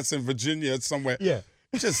some ass in Virginia somewhere. Yeah.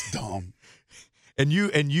 Just dumb. And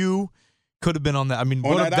you could have been on that. I mean,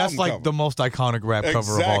 On that that's album like cover. the most iconic rap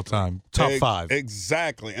cover of all time. Top 5.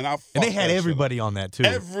 Exactly. And And they had everybody on that, too.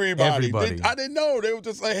 Everybody. I didn't know. They were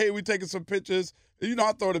just like, hey, we taking some pictures. You know,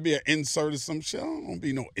 I thought it'd be an insert or some shit. I don't want to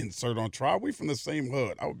be no insert on trial. We from the same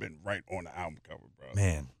hood. I would have been right on the album cover, bro.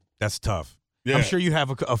 Man, that's tough. Yeah. I'm sure you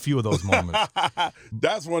have a few of those moments.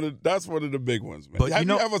 That's one of the big ones, man. But Have you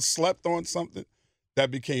know- ever slept on something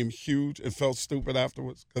that became huge and felt stupid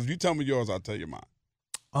afterwards? Because if you tell me yours, I'll tell you mine.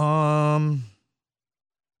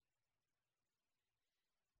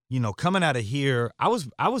 Coming out of here, I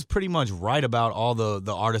was pretty much right about all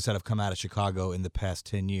the artists that have come out of Chicago in the past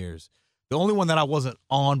 10 years. The only one that I wasn't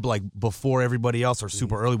on like before everybody else or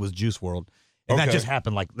super early was Juice WRLD. And that Okay. just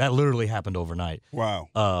happened that literally happened overnight. Wow.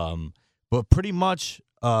 But pretty much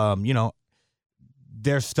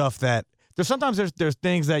there's stuff that sometimes there's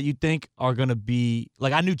things that you think are gonna be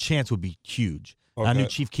like, I knew Chance would be huge. Okay. I knew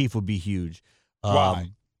Chief Keef would be huge.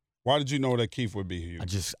 Why? Why did you know that Keith would be huge?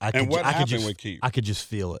 What happened with Keith? I could just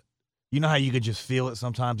feel it. You know how you could just feel it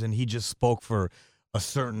sometimes, and he just spoke for a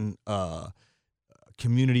certain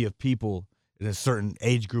community of people, in a certain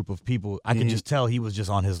age group of people. I could just tell he was just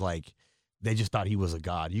on his they just thought he was a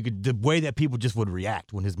god. The way that people just would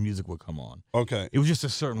react when his music would come on. Okay. It was just a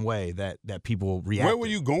certain way that people reacted. Where were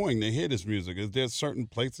you going to hear this music? Is there certain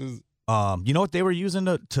places? You know what they were using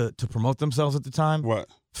to promote themselves at the time? What?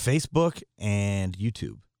 Facebook and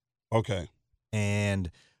YouTube. Okay. And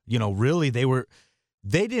really they were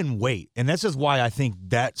they didn't wait. And that's just why I think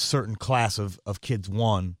that certain class of kids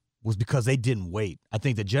won, was because they didn't wait. I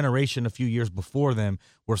think the generation a few years before them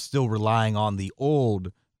were still relying on the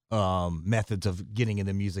old methods of getting in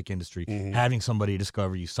the music industry, having somebody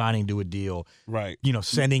discover you, signing to a deal, right?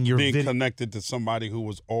 Sending your being connected to somebody who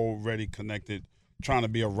was already connected, trying to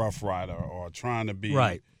be a Rough Rider or trying to be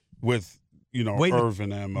with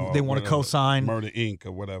Irvin and they want to co-sign Murder Inc.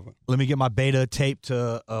 or whatever. Let me get my beta tape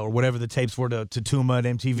to or whatever the tapes were to Tuma at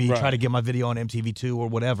MTV. Right. Try to get my video on MTV2 or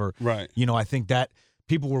whatever. Right. I think that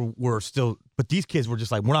people were still, but these kids were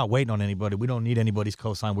just like, we're not waiting on anybody. We don't need anybody's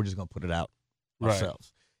co-sign. We're just gonna put it out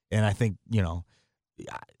ourselves. And I think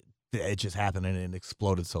it just happened and it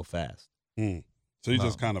exploded so fast. So you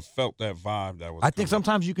just kind of felt that vibe that was. I think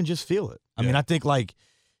sometimes you can just feel it. I mean, I think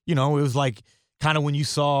it was like kind of when you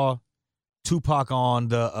saw Tupac on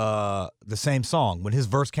the same song, when his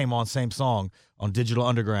verse came on same song on Digital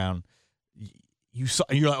Underground,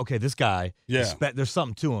 you're like, okay, this guy, there's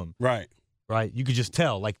something to him, right? You could just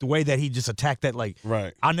tell, like the way that he just attacked that, like,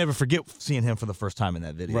 I'll never forget seeing him for the first time in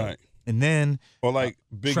that video, right? And then, or like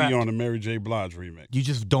Biggie on the Mary J. Blige remix, you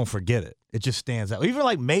just don't forget it. It just stands out. Even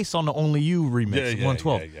like Mace on the Only You remix,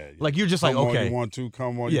 112. Like you're just come like, okay, you want to,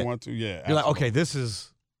 come on, you want to, You're like, okay, this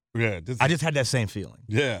is. I just had that same feeling.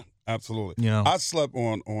 Yeah, absolutely. I slept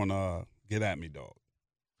on Get At Me, Dog.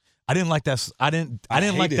 I didn't like that. I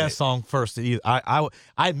didn't like that song first either. I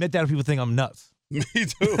admit that people think I'm nuts. Me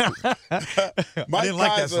too. Mike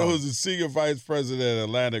Kaiser, who's the senior vice president at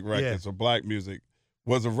Atlantic Records for Black music,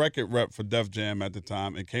 was a record rep for Def Jam at the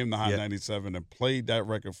time and came to Hot 97 and played that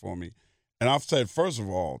record for me. And I've said, first of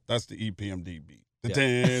all, that's the EPMD beat.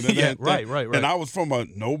 Right. And I was from a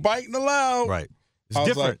no biting allowed. Right. It's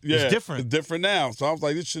different. It's different. It's different now. So I was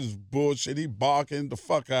like, this shit is bullshit. He barking the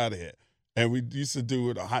fuck out of here. And we used to do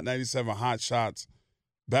it, a Hot 97 Hot Shots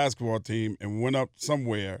basketball team, and we went up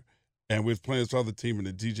somewhere, and we was playing this other team, and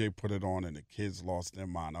the DJ put it on, and the kids lost their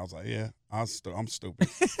mind. I was like, I'm stupid.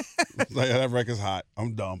 Like, that record's hot.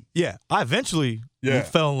 I'm dumb. Yeah. I eventually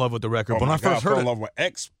fell in love with the record. But when I first heard I fell in love with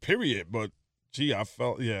X, period. But, gee, I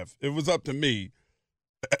felt, if it was up to me,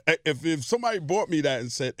 if somebody bought me that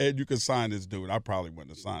and said, Ed, you can sign this dude, I probably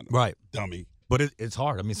wouldn't have signed him. Right. Dummy. But it's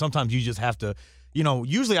hard. I mean, sometimes you just have to,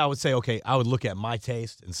 usually I would say, okay, I would look at my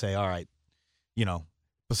taste and say, all right,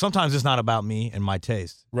 but sometimes it's not about me and my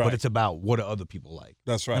taste, but it's about what do other people like.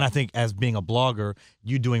 That's right. And I think as being a blogger,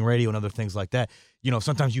 you doing radio and other things like that,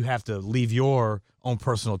 sometimes you have to leave your own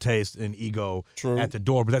personal taste and ego at the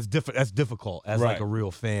door. But that's difficult as like a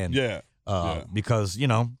real fan. Because,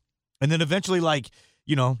 and then eventually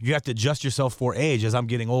you have to adjust yourself for age. As I'm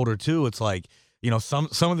getting older too, it's like, some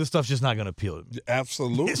of this stuff's just not going to appeal to me.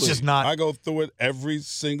 Absolutely. It's just not. I go through it every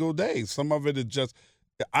single day. Some of it is just,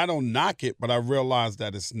 I don't knock it, but I realize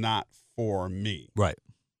that it's not for me. Right.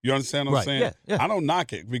 You understand what I'm saying? Yeah. I don't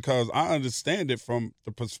knock it because I understand it from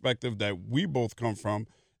the perspective that we both come from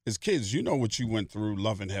as kids. You know what you went through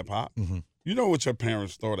loving hip-hop. Mm-hmm. You know what your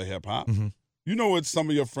parents thought of hip-hop. Mm-hmm. You know what some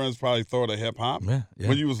of your friends probably thought of hip-hop. Yeah.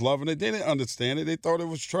 When you was loving it, they didn't understand it. They thought it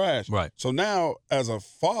was trash. Right. So now, as a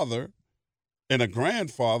father and a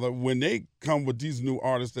grandfather, when they come with these new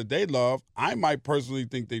artists that they love, I might personally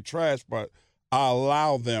think they trash, but I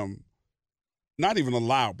allow them, not even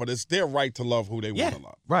allow, but it's their right to love who they want to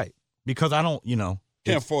love. Right. Because I don't,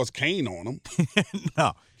 Can't force Kane on them.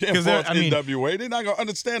 No. Can't force NWA. They're not going to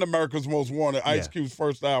understand America's Most Wanted, Ice Cube's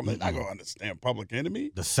first album. They're not going to understand Public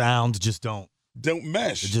Enemy. The sounds just don't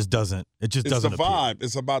mesh. It just doesn't. It's the vibe. appeal.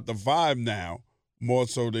 It's about the vibe now more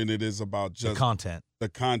so than it is about just the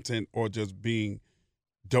content or just being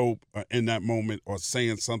dope in that moment or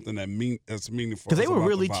saying something that's meaningful. Because they were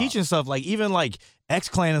really teaching stuff, like even like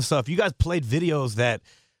X-Clan and stuff. You guys played videos that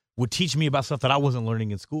would teach me about stuff that I wasn't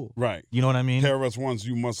learning in school. Right. You know what I mean? KRS-Ones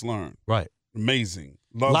You Must Learn. Right. Amazing.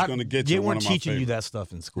 Love's Gonna Get You. They weren't teaching you that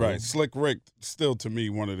stuff in school. Right. Slick Rick, still to me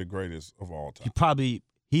one of the greatest of all time.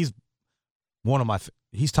 He's one of my.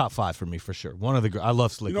 He's top 5 for me for sure. One of the. I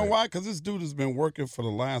love Slick. You know Rick. why? Because this dude has been working for the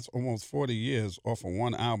last almost 40 years off of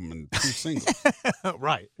one album and 2 singles.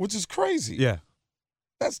 Right. Which is crazy. Yeah.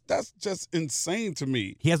 That's just insane to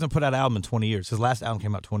me. He hasn't put out an album in 20 years. His last album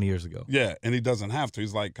came out 20 years ago. Yeah, and he doesn't have to.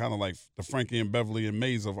 He's like kind of like the Frankie and Beverly and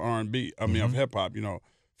Mays of R&B. I mean, of hip hop.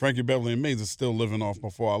 Frankie Beverly and Mays is still living off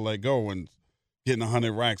Before I Let Go and getting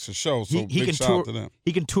 100 racks a show. So big shout out to them.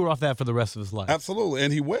 He can tour off that for the rest of his life. Absolutely,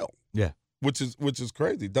 and he will. Yeah. Which is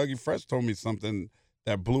crazy. Dougie Fresh told me something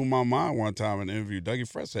that blew my mind one time in an interview. Dougie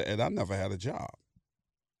Fresh said, Ed, I never had a job.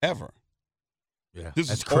 Ever. Yeah. This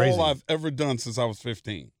is crazy. All I've ever done since I was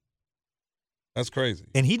 15. That's crazy.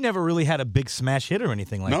 And he never really had a big smash hit or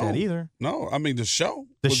anything like that either. No, I mean, the show.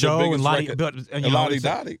 The was show the and biggest Lottie, record. and Lottie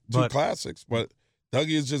Dottie, two but- classics. But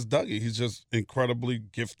Dougie is just Dougie. He's just incredibly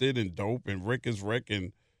gifted and dope, and Rick is Rick,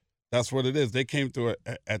 and that's what it is. They came through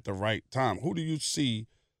it at the right time. Who do you see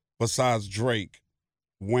besides Drake,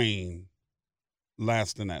 Wayne,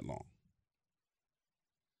 lasting that long?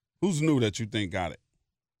 Who's new that you think got it?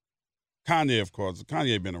 Kanye, of course.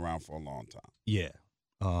 Kanye been around for a long time. Yeah.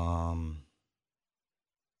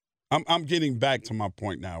 I'm getting back to my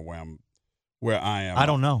point now where I am. I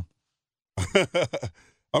don't know.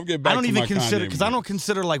 I'm getting back. I don't to even my consider, Kanye because I don't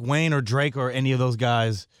consider like Wayne or Drake or any of those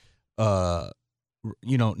guys,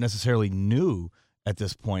 necessarily new at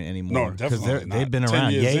this point anymore. No, definitely not. They've been 10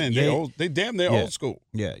 around. years in, they damn near old school.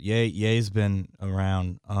 Yeah, Ye's been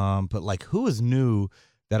around. But like, who is new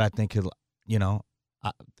that I think could,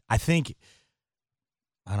 I think.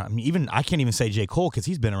 I can't even say J. Cole because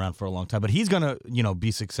he's been around for a long time, but he's gonna,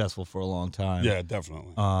 be successful for a long time. Yeah,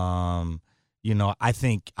 definitely. I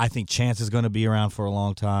think Chance is gonna be around for a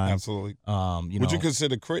long time. Absolutely. Would you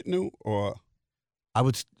consider Crit new, or? I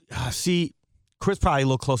would see Chris probably a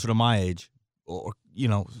little closer to my age, or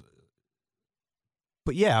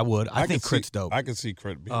but yeah, I would. I think Crit's dope. I can see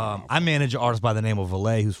Crit being around. I manage an artist by the name of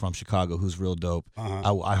Valet who's from Chicago, who's real dope.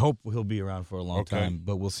 I hope he'll be around for a long time,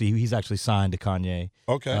 but we'll see. He's actually signed to Kanye.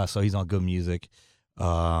 Okay. So he's on good music.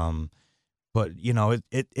 But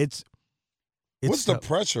it's what's the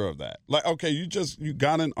pressure of that? Like, okay, you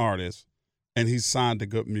got an artist and he's signed to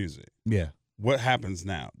good music. Yeah. What happens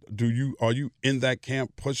now? Are you in that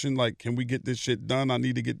camp pushing, like, can we get this shit done? I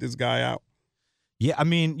need to get this guy out. Yeah, I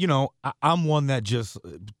mean, I'm one that just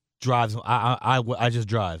drives. I just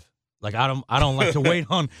drive. Like I don't like to wait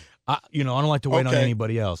on. I don't like to wait on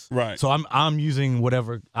anybody else. Right. So I'm using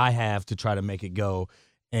whatever I have to try to make it go.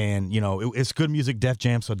 And it's good music, Def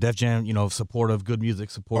Jam. So Def Jam, supportive, good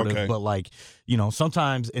music, supportive. Okay. But like,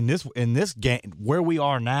 sometimes in this game where we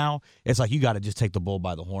are now, it's like you got to just take the bull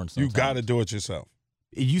by the horn. Sometimes. You got to do it yourself.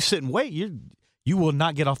 You sit and wait. You will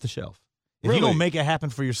not get off the shelf. If really? You don't make it happen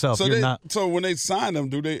for yourself, so you're not. So when they sign them,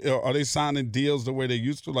 are they signing deals the way they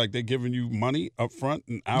used to? Like they're giving you money up front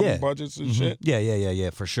and album budgets and shit? Yeah,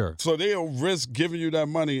 for sure. So they'll risk giving you that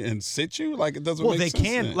money and sit you? Like it doesn't make sense. Well, they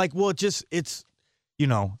can. Then. Like, it's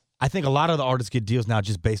I think a lot of the artists get deals now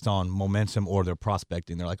just based on momentum or their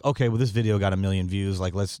prospecting. They're like, okay, well, this video got 1 million views.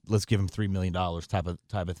 Like, let's give them $3 million type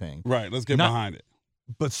of thing. Right. Let's get behind it.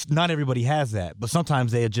 But not everybody has that. But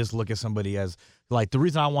sometimes they just look at somebody as like, the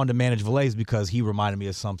reason I wanted to manage Valet is because he reminded me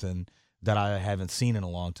of something that I haven't seen in a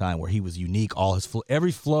long time, where he was unique. All his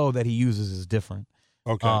every flow that he uses is different.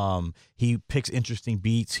 Okay. He picks interesting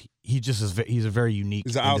beats. He just is. He's a very unique.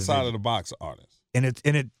 He's an outside of the box artist. And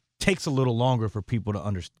it takes a little longer for people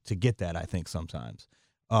to get that, I think, sometimes.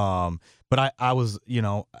 But I was,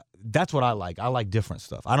 that's what I like. I like different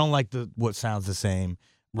stuff. I don't like what sounds the same.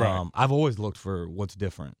 Right. I've always looked for what's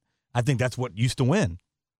different. I think that's what used to win.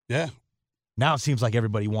 Yeah. Now it seems like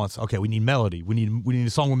everybody wants, okay, we need melody. We need a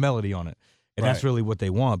song with melody on it. And that's really what they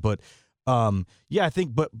want. But I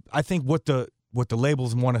think what the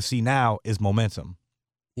labels want to see now is momentum.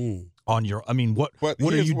 On your, what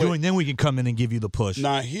are you doing? Then we can come in and give you the push.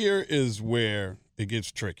 Now here is where it gets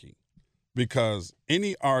tricky, because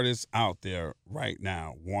any artist out there right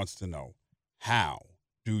now wants to know, how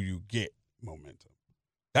do you get momentum?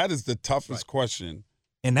 That is the toughest question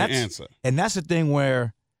to answer. And that's the thing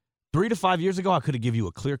where 3 to 5 years ago, I could have given you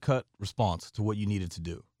a clear-cut response to what you needed to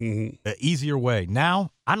do. Mm-hmm. An easier way.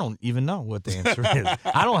 Now, I don't even know what the answer is.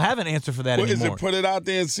 I don't have an answer for that anymore. Is it put it out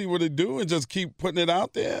there and see what it do and just keep putting it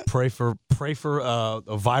out there? Pray for a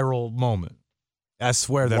viral moment. I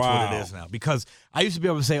swear that's what it is now. Because I used to be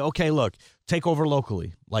able to say, okay, look, take over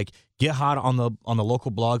locally. Like, get hot on the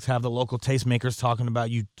local blogs, have the local tastemakers talking about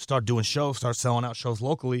you, start doing shows, start selling out shows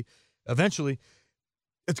locally. Eventually,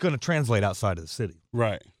 it's going to translate outside of the city.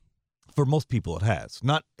 Right. For most people, it has.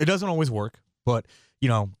 It doesn't always work, but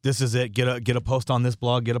this is it. Get a post on this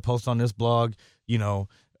blog. Get a post on this blog.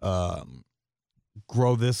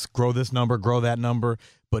 Grow this number. Grow that number.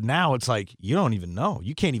 But now it's like you don't even know.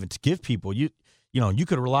 You can't even give people. You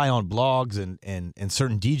could rely on blogs and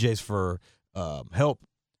certain DJs for help,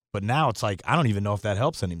 but now it's like I don't even know if that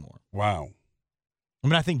helps anymore. Wow. I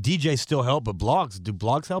mean, I think DJs still help, but do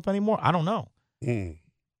blogs help anymore? I don't know.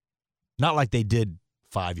 Not like they did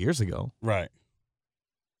 5 years ago. Right.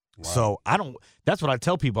 Wow. So that's what I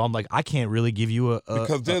tell people. I'm like, I can't really give you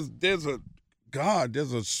because there's a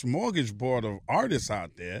smorgasbord of artists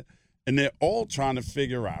out there, and they're all trying to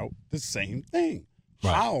figure out the same thing.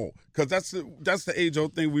 Right. How? Because that's the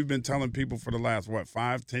age-old thing we've been telling people for the last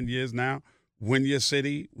 5-10 years now. win your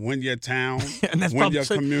city, win your town, and that's win your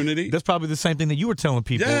community. That's probably the same thing that you were telling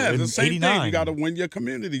people in the same 89. thing. You got to win your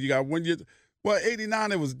community. You got to win your. Well,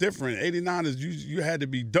 89 it was different. 89 is you had to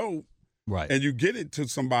be dope, right? And you get it to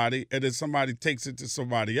somebody, and then somebody takes it to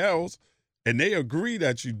somebody else, and they agree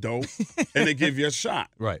that you dope, and they give you a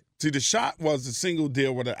shot. Right. See, the shot was the single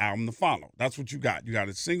deal with an album to follow. That's what you got. You got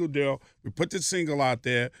a single deal. We put the single out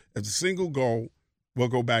there. If the single go, we'll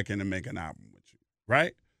go back in and make an album with you,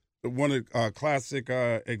 right? One classic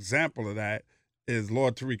example of that is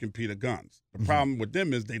Lord Tariq and Peter Guns. The problem with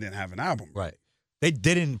them is they didn't have an album. Right. They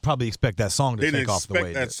didn't probably expect that song to take off the way it did.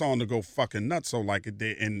 They didn't expect that song to go fucking nuts so like it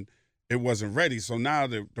did, and it wasn't ready. So now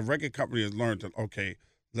the record company has learned that, okay,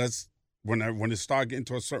 let's, when it start getting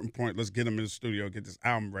to a certain point, let's get them in the studio, get this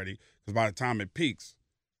album ready, because by the time it peaks,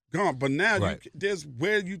 gone. But now there's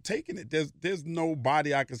where you taking it. There's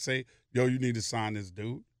nobody I can say, yo, you need to sign this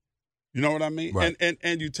dude. You know what I mean? Right.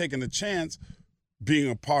 And you taking a chance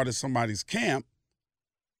being a part of somebody's camp.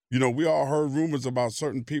 You know, we all heard rumors about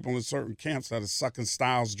certain people in certain camps that are sucking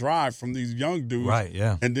Styles dry from these young dudes. Right,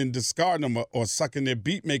 yeah. And then discarding them or sucking their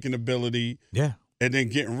beat-making ability. Yeah. And then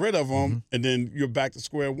getting rid of them, and then you're back to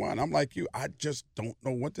square one. I'm like you, I just don't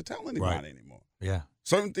know what to tell anybody anymore. Yeah.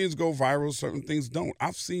 Certain things go viral, certain things don't.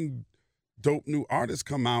 I've seen dope new artists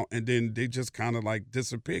come out, and then they just kind of like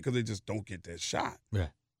disappear because they just don't get their shot. Yeah.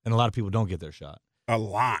 And a lot of people don't get their shot. A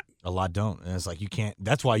lot don't. And it's like you can't,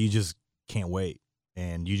 that's why you just can't wait.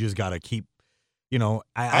 And you just got to keep, you know,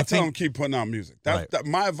 I tell think, them keep putting out music.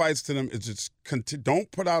 My advice to them is just don't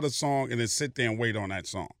put out a song and then sit there and wait on that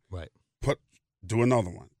song. Right. Do another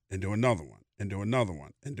one, and do another one, and do another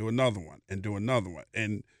one, and do another one, and do another one.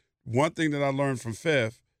 And one thing that I learned from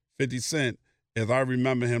 50 Cent, is I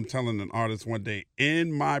remember him telling an artist one day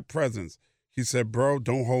in my presence, he said, bro,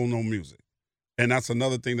 don't hold no music. And that's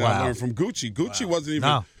another thing that I learned from Gucci.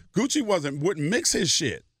 Gucci wouldn't mix his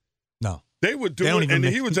shit. No. They would do it, and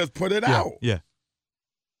he would just put it out. Yeah.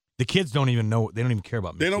 The kids don't even know. They don't even care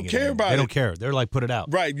about mixing. They don't care about it. They don't care. They're like, put it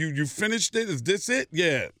out. Right. You finished it? Is this it?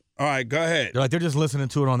 Yeah. All right, go ahead. They're just listening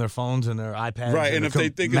to it on their phones and their iPads. Right, and if they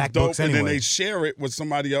think it's dope, anyway. and then they share it with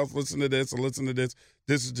somebody else, listen to this or listen to this,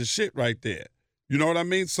 this is the shit right there. You know what I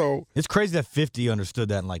mean? So it's crazy that 50 understood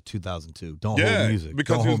that in like 2002. Don't hold music.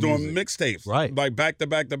 Because he was doing mixtapes. Right. Like back to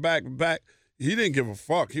back to back to back. He didn't give a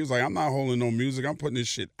fuck. He was like, I'm not holding no music. I'm putting this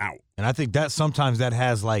shit out. And I think that sometimes that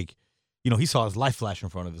has like, you know, he saw his life flash in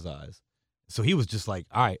front of his eyes. So he was just like,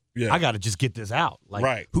 all right, I got to just get this out.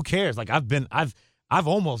 Like, who cares? Like, I've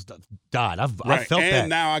almost died. I've felt that. And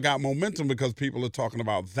now I got momentum because people are talking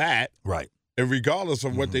about that. Right. And regardless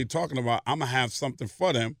of what they're talking about, I'm going to have something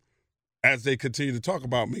for them as they continue to talk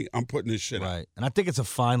about me. I'm putting this shit out. Right. And I think it's a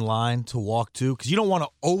fine line to walk to because you don't want to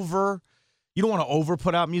over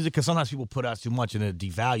put out music because sometimes people put out too much and it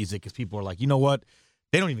devalues it because people are like, you know what?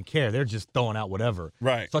 They don't even care. They're just throwing out whatever.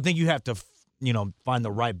 Right. So I think you have to, find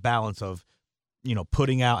the right balance of,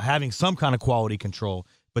 putting out, having some kind of quality control,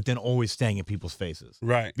 but then always staying in people's faces.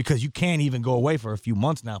 Right. Because you can't even go away for a few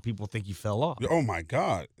months now. People think you fell off. Oh my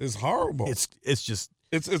God. It's horrible. It's just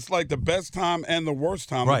it's like the best time and the worst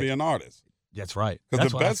time to be an artist. That's right.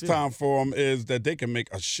 Because the best time for them is that they can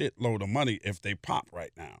make a shitload of money if they pop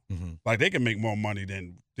right now. Mm-hmm. Like they can make more money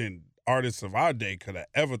than artists of our day could have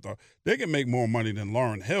ever thought. They can make more money than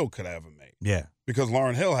Lauryn Hill could have ever made. Yeah. Because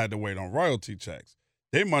Lauryn Hill had to wait on royalty checks.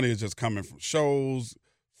 Their money is just coming from shows,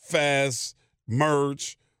 fests,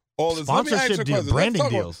 merch, all this. Sponsorship deals, branding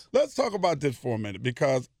deals. Let's talk about this for a minute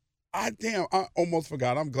because I almost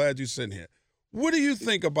forgot. I'm glad you're sitting here. What do you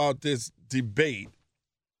think about this debate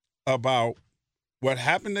about what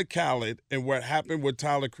happened to Khaled and what happened with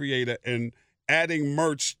Tyler Creator and adding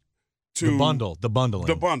merch to the bundling? The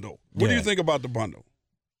bundle. What do you think about the bundle?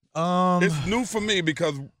 It's new for me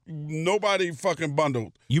because nobody fucking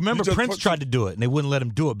bundled. You remember Prince tried to do it and they wouldn't let him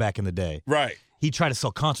do it back in the day. Right. He tried to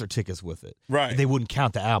sell concert tickets with it. Right. They wouldn't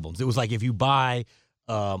count the albums. It was like if you buy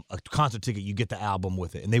a concert ticket, you get the album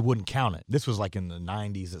with it, and they wouldn't count it. This was like in the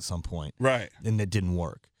 90s at some point. Right. And it didn't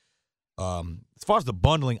work. As far as the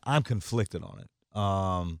bundling, I'm conflicted on it.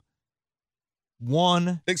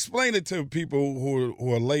 One, explain it to people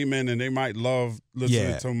who are laymen and they might love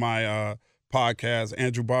listening to my podcast.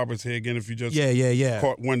 Andrew Barber's here again. If you just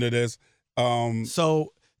caught wind of this,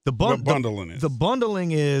 so the bundling is. The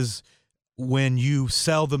bundling is when you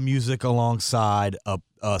sell the music alongside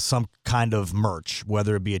some kind of merch,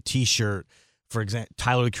 whether it be a T-shirt. For example,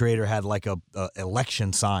 Tyler the Creator had like a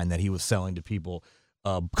election sign that he was selling to people,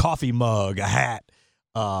 a coffee mug, a hat.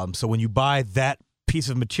 So when you buy that piece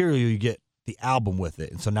of material, you get the album with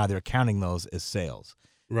it, and so now they're counting those as sales.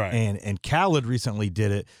 Right. And Khaled recently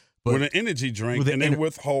did it, But with an energy drink, with and they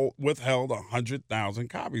withheld 100,000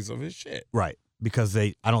 copies of his shit. Right, because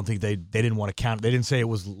I don't think they didn't want to count. They didn't say it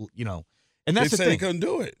was, and that's they the said thing. they couldn't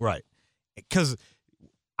do it. Right, because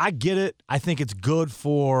I get it. I think it's good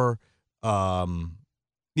for, you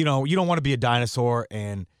don't want to be a dinosaur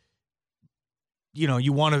and,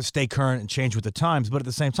 you want to stay current and change with the times. But at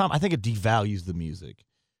the same time, I think it devalues the music.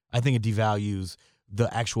 I think it devalues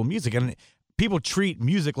the actual music. And people treat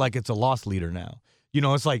music like it's a loss leader now.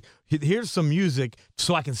 It's like, here's some music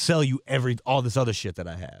so I can sell you all this other shit that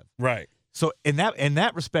I have. Right. So in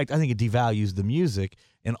that respect, I think it devalues the music.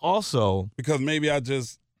 And also, because maybe I'm going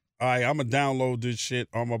to download this shit.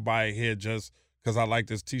 I'm going to buy it here just because I like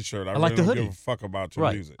this T-shirt. I like really the don't hoodie. give a fuck about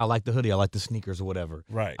your music. I like the hoodie. I like the sneakers or whatever.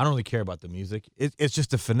 Right. I don't really care about the music. It's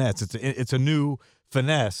just a finesse. It's a new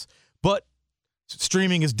finesse. But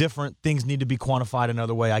streaming is different. Things need to be quantified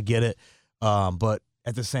another way. I get it. But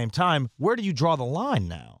at the same time, where do you draw the line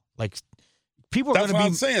now? Like, people are going to be.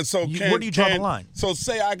 That's what I'm saying. So where do you draw the line? So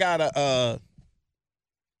say I got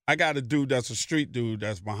a dude that's a street dude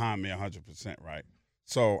that's behind me 100%, right?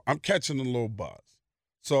 So I'm catching a little buzz.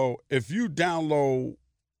 So if you download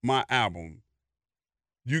my album,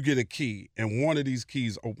 you get a key, and one of these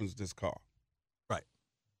keys opens this car. Right.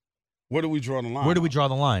 Where do we draw the line? Where do we draw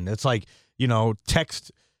the line? It's like,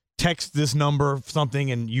 text this number,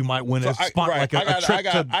 something, and you might win a spot, like a trip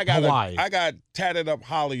to Hawaii. I got Tatted Up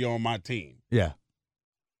Holly on my team. Yeah.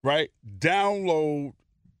 Right? Download,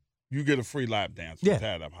 you get a free lap dance from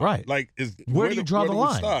Tatted Up Holly. Right. Like, where do you draw the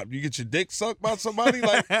line? Stop? You get your dick sucked by somebody?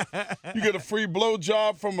 Like, you get a free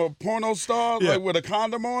blowjob from a porno star, like with a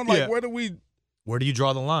condom on? Like, where do you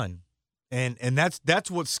draw the line? And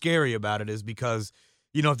that's what's scary about it, is because,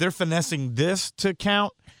 if they're finessing this to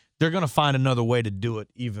count, they're going to find another way to do it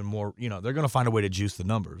even more. They're going to find a way to juice the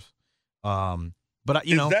numbers. But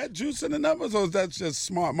is that juicing the numbers, or is that just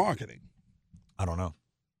smart marketing? I don't know.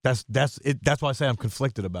 That's it. That's why I say I'm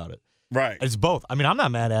conflicted about it. Right. It's both. I mean, I'm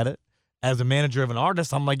not mad at it. As a manager of an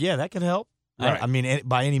artist, I'm like, yeah, that could help. Right. I mean,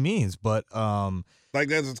 by any means. But like,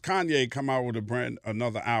 there's Kanye come out with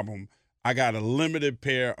another album. I got a limited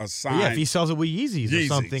pair of signed. Yeah, if he sells it with Yeezys or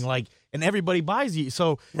something, like, and everybody buys Yeezys.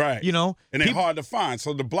 So, right. And they're hard to find.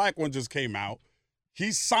 So the black one just came out.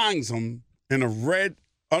 He signs them in a red,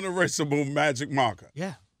 unerasable magic marker.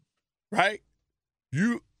 Yeah. Right?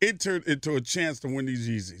 You entered into a chance to win these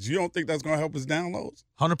Yeezys. You don't think that's going to help his downloads?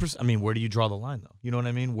 100%. I mean, where do you draw the line, though? You know what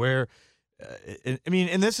I mean? Where,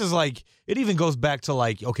 and this is like, it even goes back to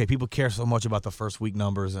like, okay, people care so much about the first week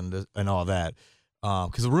numbers and all that.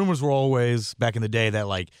 Because the rumors were always back in the day that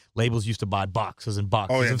like labels used to buy boxes and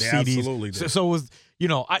boxes of CDs. Absolutely did. So it was,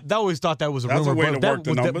 I always thought that was a rumor.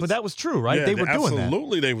 But that was true, right? Yeah, they were doing that.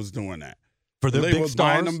 Absolutely, they was doing that. For the big stars.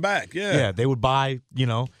 Buying them back, Yeah, they would buy,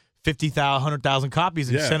 50,000, 100,000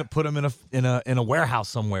 copies and put them in a warehouse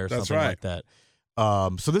somewhere or something like that.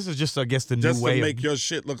 So this is just, I guess, the new way to make your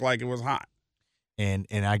shit look like it was hot. And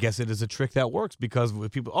I guess it is a trick that works, because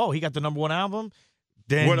with people, he got the #1 album.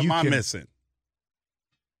 Then what am I missing?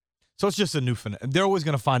 So it's just a new finesse. They're always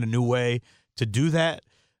going to find a new way to do that.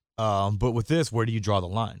 But with this, where do you draw the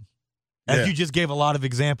line? As you just gave a lot of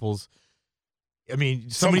examples. I mean,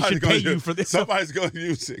 somebody should pay you for this. Somebody's going to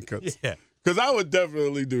use it. Because I would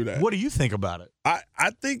definitely do that. What do you think about it? I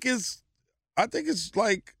think it's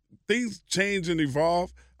like things change and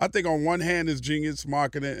evolve. I think on one hand it's genius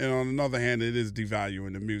marketing, and on another hand it is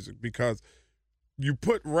devaluing the music, because you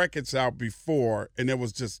put records out before and it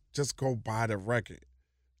was just go buy the record.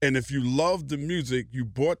 And if you loved the music, you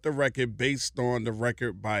bought the record based on the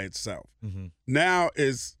record by itself. Mm-hmm. Now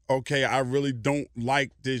it's, okay, I really don't like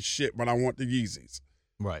this shit, but I want the Yeezys.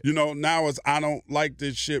 Right. Now it's, I don't like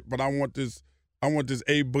this shit, but I want this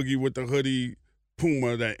A Boogie with the hoodie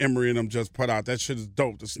Puma that Emery and them just put out. That shit is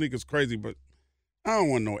dope. The sneaker's crazy, but I don't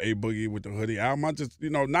want no A Boogie with the hoodie album. I just,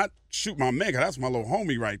 not shoot my man, 'cause that's my little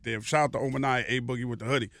homie right there. Shout out to Obadiah, A Boogie with the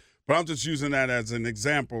hoodie. But I'm just using that as an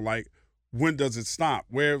example, like, when does it stop?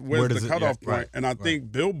 Where's the cutoff point? Right, and I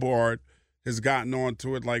think Billboard has gotten on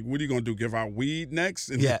to it. Like, what are you going to do? Give out weed next?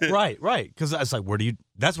 And right. Because it's like, where do you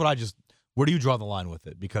draw the line with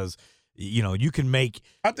it? Because, you can make.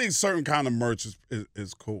 I think certain kind of merch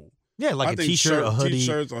is cool. Yeah, like a T-shirt, a hoodie.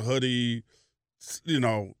 T-shirts, a hoodie, you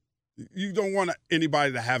don't want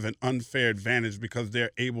anybody to have an unfair advantage because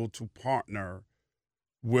they're able to partner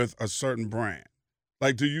with a certain brand.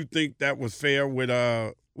 Like, do you think that was fair with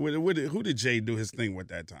who did Jay do his thing with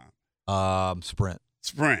that time? Sprint.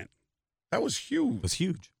 That was huge. It was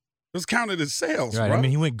huge. It was counted as sales, right? Bro. I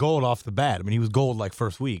mean, he went gold off the bat. I mean, he was gold like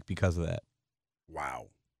first week because of that. Wow.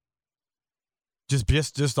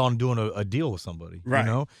 just on doing a deal with somebody, right? You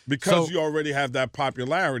know, Because you already have that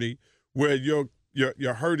popularity where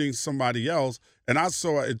you're hurting somebody else. And I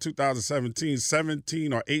saw in 2017,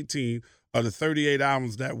 17 or 18 of the 38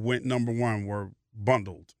 albums that went #1 were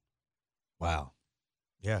bundled. Wow.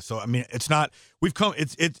 Yeah. So I mean, it's not. We've come.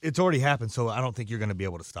 It's already happened. So I don't think you're going to be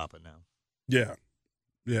able to stop it now. Yeah.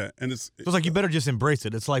 Yeah, and it's like you better just embrace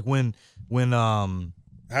it. It's like when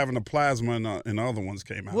having a plasma and the other ones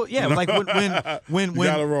came out. Well, yeah, like when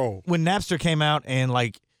gotta roll. When Napster came out and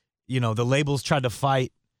the labels tried to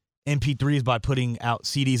fight MP3s by putting out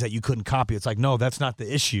CDs that you couldn't copy. It's like, no, that's not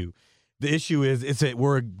the issue. The issue is that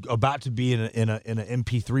we're about to be in an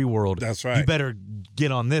MP3 world. That's right. You better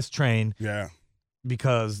get on this train. Yeah.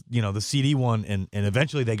 Because the CD one and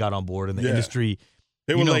eventually they got on board and the industry.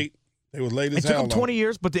 They were late. They were late as hell. It took them 20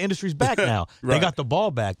 years, but the industry's back now. Right. They got the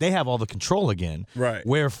ball back. They have all the control again. Right.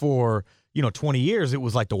 Where for 20 years it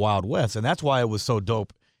was like the Wild West, and that's why it was so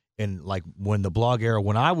dope. And like when the blog era,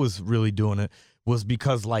 when I was really doing it, was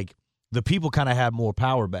because like the people kind of had more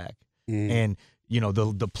power back, and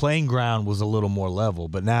the playing ground was a little more level.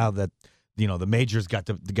 But now that the majors got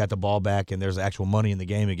the ball back and there's actual money in the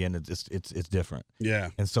game again, it's different. Yeah.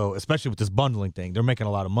 And so especially with this bundling thing, they're making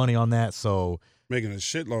a lot of money on that. So. Making a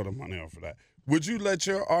shitload of money off of that. Would you let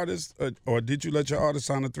your artist, or did you let your artist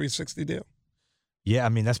sign a 360 deal? Yeah, I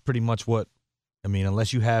mean, that's pretty much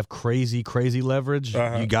unless you have crazy leverage,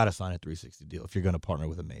 you got to sign a 360 deal if you're going to partner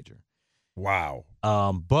with a major. Wow.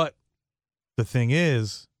 But the thing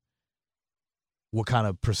is, what kind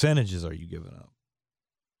of percentages are you giving up?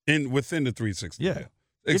 Within the 360 deal.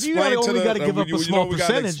 If you only got to give up a small we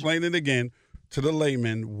percentage. got to explain it again to the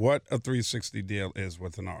layman what a 360 deal is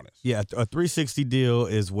with an artist. Yeah, a 360 deal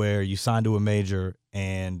is where you sign to a major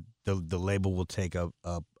and the label will take a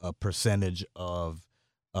percentage of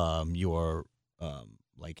your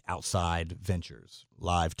like outside ventures,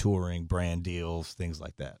 live touring, brand deals, things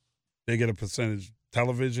like that. They get a percentage,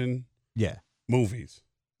 television, movies,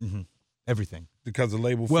 everything. Because the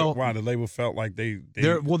label the label felt like they're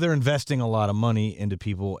investing a lot of money into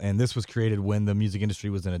people, and this was created when the music industry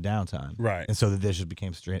was in a downtime, right? And so that this just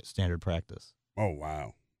became standard practice. Oh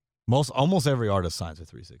wow! Almost every artist signs a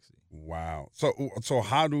 360. Wow. So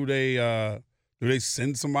how do they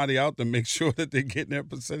send somebody out to make sure that they're getting their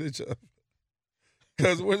percentage of?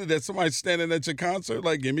 Because what is that? Somebody standing at your concert,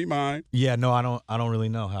 like, give me mine. Yeah, no, I don't really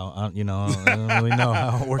know how. I don't really know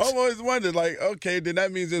how it works. I've always wondered, like, okay, then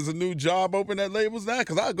that means there's a new job open at labels now.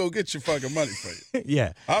 Because I'll go get your fucking money for you.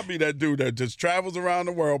 Yeah, I'll be that dude that just travels around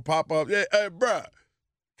the world, pop up. Yeah, hey, bruh,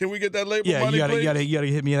 can we get that label money? Yeah, you gotta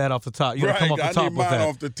hit me that off the top. You gotta come off the top with that. I need mine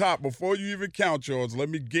off the top before you even count yours. Let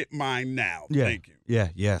me get mine now. Yeah. Thank you.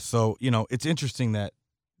 Yeah. So it's interesting that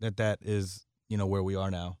is where we are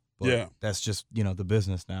now. But that's just the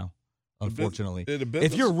business now. Unfortunately,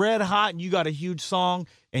 if you're red hot and you got a huge song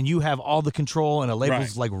and you have all the control and a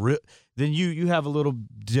label's then you have a little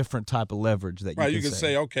different type of leverage that you can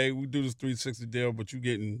say, okay, we do this 360 deal, but you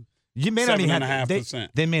may not even have 7.5%.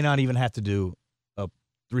 They may not even have to do a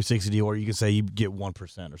 360 deal, or you can say you get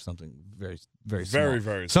 1% or something very, very small. Very,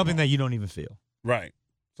 very something small. that you don't even feel. Right.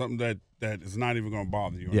 Something that is not even going to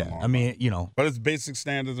bother you. Yeah, I mean, but it's basic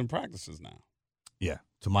standards and practices now. Yeah,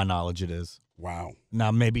 to my knowledge, it is. Wow.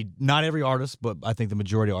 Now, maybe not every artist, but I think the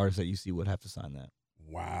majority of artists that you see would have to sign that.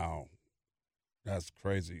 Wow. That's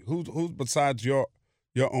crazy. Who's besides your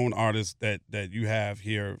own artists that you have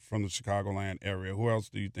here from the Chicagoland area? Who else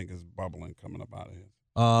do you think is bubbling coming up out of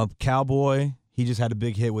here? Cowboy. He just had a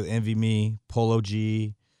big hit with Envy Me. Polo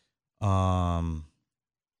G.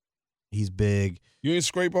 He's big. You ain't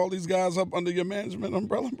scrape all these guys up under your management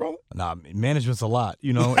umbrella, brother? Nah, management's a lot.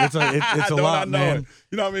 It's a lot, man.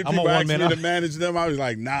 You know how many people ask me to manage them? I was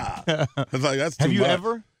like, nah. It's like, that's too much. Have you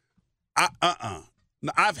ever?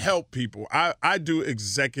 No, I've helped people. I do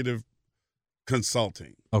executive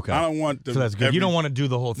consulting. Okay. I don't want to. So that's good. You don't want to do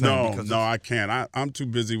the whole thing. No, I can't. I'm too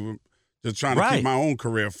busy with just trying to keep my own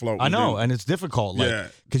career afloat. I know, and it's difficult.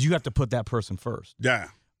 Because you have to put that person first. Yeah.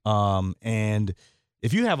 And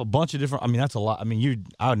if you have a bunch of different, that's a lot.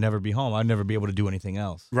 I would never be home. I'd never be able to do anything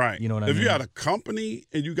else. Right. You know what I mean? If you had a company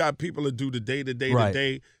and you got people that do the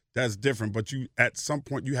day-to-day, that's different. But you, at some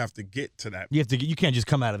point, you have to get to that. You can't just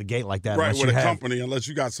come out of the gate like that. Right, with a company, unless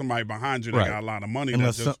you got somebody behind you that got a lot of money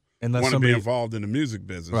unless that just want to be involved in the music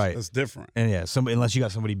business. Right. That's different. And unless you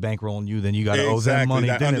got somebody bankrolling you, then you got to owe them money.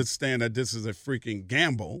 They understand that this is a freaking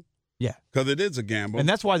gamble. Yeah. Because it is a gamble. And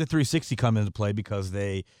that's why the 360 come into play, because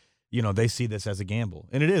they see this as a gamble.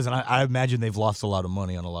 And it is. And I imagine they've lost a lot of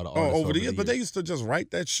money on a lot of artists over the years. But they used to just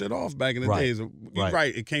write that shit off back in the days. You're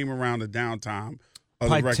right. It came around the downtime of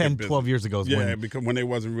Probably the record 10, business. 12 years ago. Yeah, because when they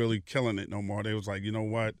wasn't really killing it no more, they was like, you know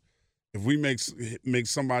what? If we make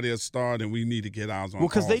somebody a star, then we need to get ours on. Well,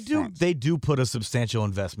 because fronts. they do put a substantial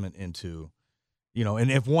investment into,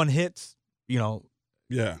 and if one hits,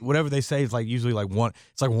 yeah, whatever they say is like usually like one.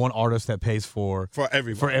 It's like one artist that pays for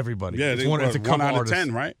everybody. Yeah, it's one out artists. of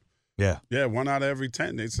 10, right? Yeah, 1 out of every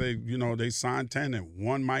 10. They say they sign 10 and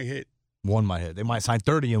one might hit. One might hit. They might sign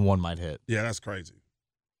 30 and one might hit. Yeah, that's crazy.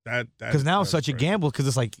 Because now it's such a gamble because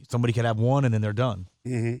it's like somebody could have one and then they're done.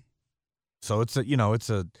 Mm-hmm. So it's a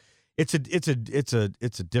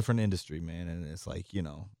different industry, man, and it's like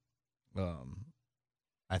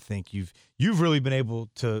I think you've really been able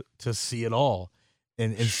to see it all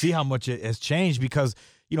and see how much it has changed because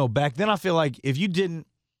back then I feel like if you didn't,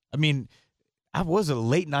 I was the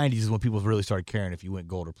late 90s is when people really started caring if you went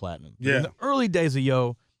gold or platinum. Yeah. In the early days of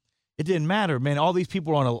it didn't matter, man. All these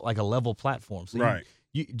people were on a level platform, so right.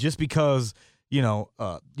 You just because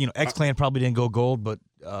X-Clan probably didn't go gold, but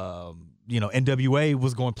NWA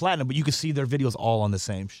was going platinum, but you could see their videos all on the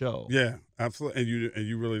same show. Yeah, absolutely. And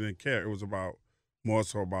you really didn't care. It was more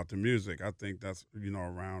so about the music. I think that's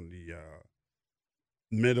around the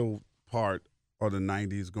middle part of the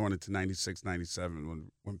 90s, going into 96, 97,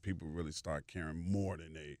 when people really start caring more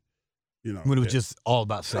than they, when it was just all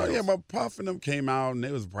about sales. Oh yeah, but Puff and them came out and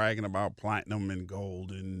they was bragging about platinum and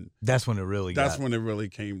gold, and that's when it really. When it really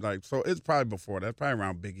came. So it's probably before that. Probably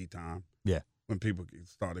around Biggie time. Yeah. When people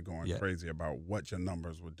started going crazy about what your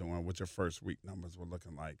numbers were doing, what your first week numbers were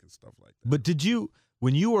looking like, and stuff like that. But did you,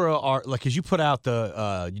 when you were because you put out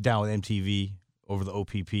the you down with MTV over the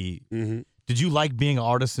OPP? Mm-hmm. Did you like being an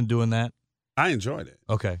artist and doing that? I enjoyed it.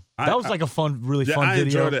 Okay, that was like a really fun I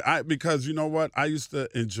video. Enjoyed it. Because you know what, I used to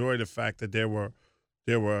enjoy the fact that there were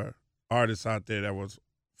artists out there that was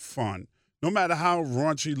fun. No matter how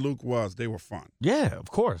raunchy Luke was, they were fun. Yeah,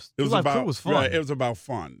 of course. It was about Crew was fun. Right, it was about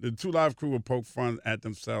fun. The 2 Live Crew would poke fun at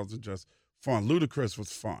themselves and just fun. Ludacris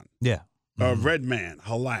was fun. Yeah. Mm-hmm. Redman,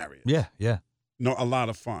 hilarious. Yeah. No, a lot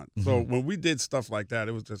of fun. Mm-hmm. So when we did stuff like that,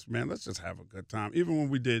 it was just, man, let's just have a good time. Even when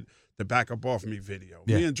we did the Back Up Off Me video,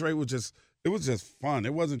 me and Dre it was just fun.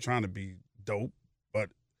 It wasn't trying to be dope, but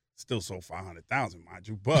still sold 500,000, mind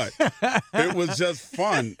you. But it was just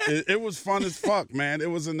fun. It was fun as fuck, man. It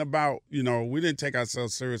wasn't about, we didn't take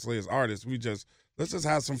ourselves seriously as artists. Let's just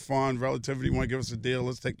have some fun. Relativity want to give us a deal.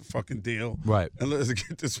 Let's take the fucking deal. Right. And let's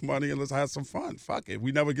get this money and let's have some fun. Fuck it.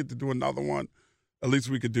 We never get to do another one. At least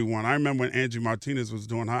we could do one. I remember when Angie Martinez was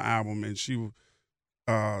doing her album and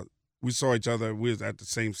we saw each other. We was at the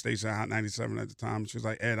same station, Hot 97 at the time. She was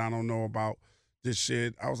like, Ed, I don't know about this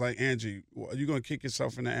shit. I was like, Angie, are you going to kick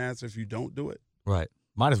yourself in the ass if you don't do it? Right.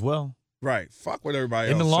 Might as well. Right. Fuck what everybody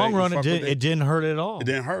else in the long say. run, it didn't hurt at all. It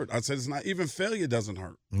didn't hurt. I said, it's not, even failure doesn't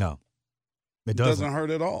hurt. No. It doesn't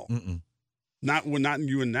hurt at all. Mm-mm. Not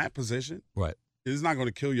you in that position. Right. It's not going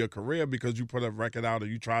to kill your career because you put a record out or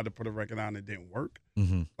you tried to put a record out and it didn't work.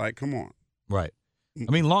 Mm-hmm. Like, come on. Right.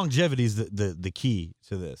 I mean, longevity is the key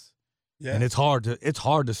to this. Yeah. And it's hard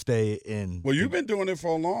to stay in. Well, you've been doing it for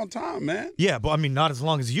a long time, man. Yeah, but I mean, not as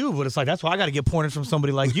long as you. But it's like that's why I got to get pointers from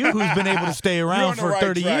somebody like you who's been able to stay around for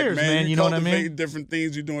 30 years, man. You know what I mean? Different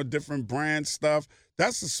things. You're doing different brand stuff.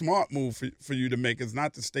 That's the smart move for you to make. Is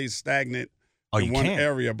not to stay stagnant in one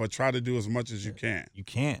area, but try to do as much as you can. You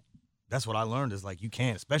can't. That's what I learned is like you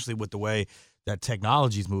can't, especially with the way that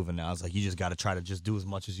technology's moving now. It's like you just got to try to just do as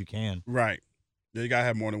much as you can. Right. Yeah, you got to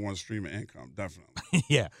have more than one stream of income, definitely.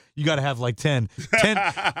 Yeah, you got to have like 10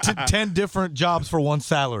 different jobs for one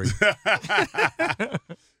salary.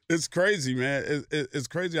 It's crazy, man. It's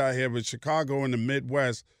crazy out here, but Chicago and the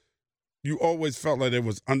Midwest, you always felt like it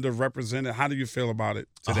was underrepresented. How do you feel about it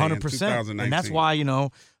today 100%. In 2019? And that's why,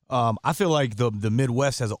 I feel like the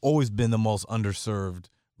Midwest has always been the most underserved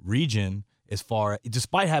region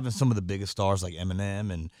despite having some of the biggest stars like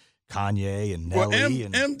Eminem and Kanye and Nelly.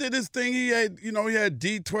 Well, M did his thing. He had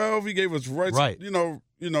D12. He gave us Royce. Right.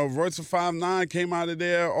 Royce of 5'9" came out of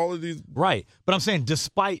there. All of these. Right. But I'm saying,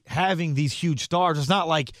 despite having these huge stars, it's not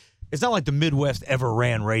like the Midwest ever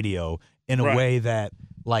ran radio in a way that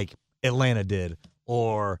like Atlanta did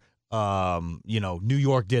or New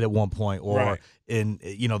York did at one point or in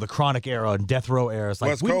the Chronic era and Death Row era. It's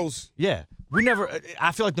like West Coast. Yeah.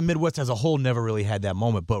 I feel like the Midwest as a whole never really had that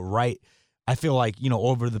moment, but I feel like,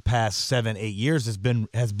 over the past 7-8 years has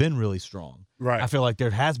been really strong. Right. I feel like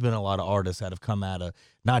there has been a lot of artists that have come out of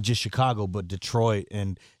not just Chicago, but Detroit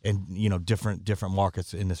and different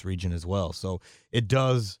markets in this region as well. So it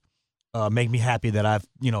does make me happy that I've,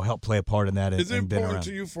 helped play a part in that. Is it been important around.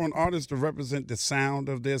 to you for an artist to represent the sound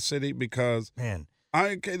of their city? Because man,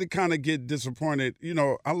 I kind of get disappointed.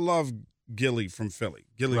 I love Gilly from Philly.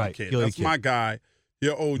 Gilly the Kid. That's my guy. He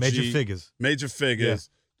an OG. Major Figures.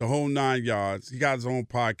 The whole 9 yards. He got his own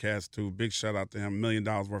podcast too. Big shout out to him. $1 million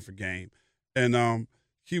worth of game. And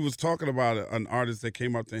he was talking about an artist that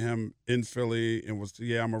came up to him in Philly and was,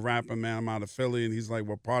 I'm a rapper, man. I'm out of Philly. And he's like,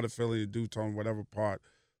 what part of Philly? The dude told him whatever part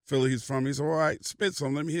Philly he's from. He said, all right, spit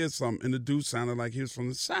some. Let me hear something. And the dude sounded like he was from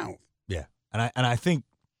the South. Yeah. And I think,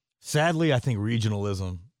 sadly, I think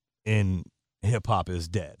regionalism in hip-hop is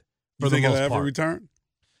dead. You think it'll ever return?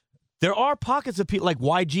 There are pockets of people like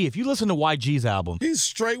YG. If you listen to YG's album, he's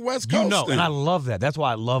straight West Coast. You know, and I love that. That's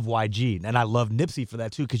why I love YG, and I love Nipsey for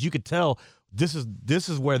that too, because you could tell this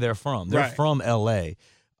is where they're from. They're from LA.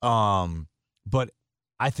 But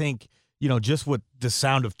I think just with the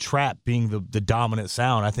sound of trap being the dominant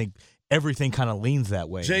sound, I think everything kind of leans that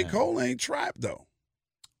way. J. Cole ain't trap though.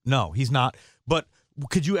 No, he's not. But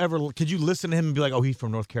could you listen to him and be like, oh, he's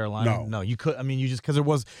from North Carolina? No, you could. I mean, you just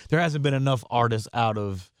because there hasn't been enough artists out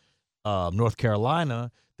of North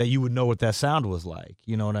Carolina that you would know what that sound was like.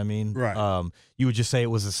 You know what I mean? Right. You would just say it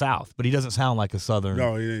was the South, but he doesn't sound like a Southern.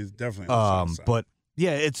 No, he's definitely not South. But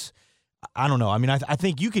yeah, I don't know. I mean, I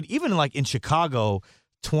think you could, even like in Chicago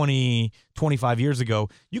 20, 25 years ago,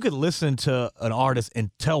 you could listen to an artist and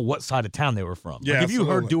tell what side of town they were from. Yeah, like if you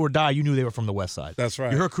heard Do or Die, you knew they were from the West Side. That's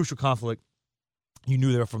right. You heard Crucial Conflict, you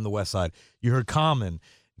knew they were from the West Side. You heard Common,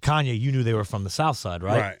 Kanye, you knew they were from the South Side,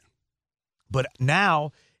 right? Right. But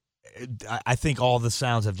now I think all the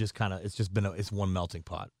sounds have just it's one melting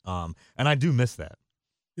pot. And I do miss that.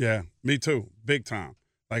 Yeah, me too. Big time.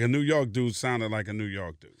 Like a New York dude sounded like a New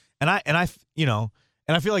York dude. And I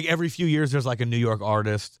feel like every few years there's like a New York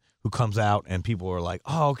artist who comes out and people are like,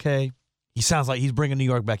 oh, okay, he sounds like he's bringing New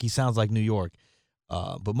York back. He sounds like New York.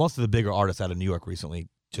 But most of the bigger artists out of New York recently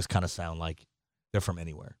just kind of sound like they're from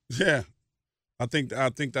anywhere. Yeah, I think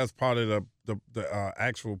that's part of the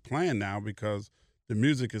actual plan now, because the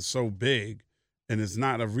music is so big and it's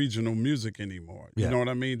not a regional music anymore. You know what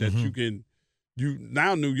I mean? That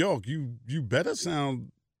now New York, you better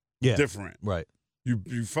sound different. Right.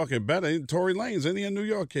 You fucking better. Tory Lanez, ain't he a New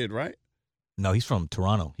York kid, right? No, he's from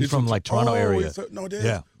Toronto. He's from like Toronto area.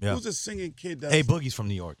 Who's this singing kid? A Boogie's from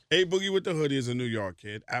New York. A Boogie with the hoodie is a New York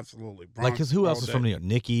kid. Absolutely. Like, because who else is from New York?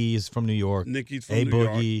 Nicki is from New York. Nicki's from New York.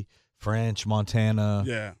 A Boogie, French, Montana.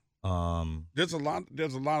 Yeah. There's a lot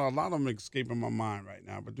of them escaping my mind right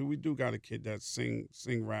now. But we got a kid that sing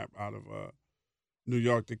rap out of New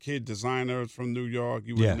York. The kid designer is from New York.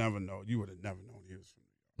 You would never know. You would have never known he was from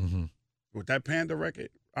New York. Mm-hmm. With that Panda record,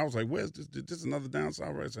 I was like, where's this? This is another down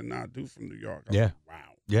south record. I said, nah, dude from New York. I was like, wow.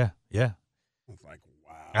 Yeah. I was like,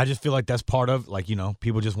 wow. I just feel like that's part of, like,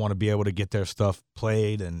 people just want to be able to get their stuff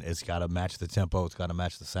played, and it's got to match the tempo. It's got to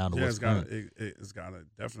match the sound of what's going on. It's got to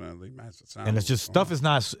definitely match the sound. And it's just, stuff is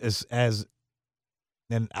not as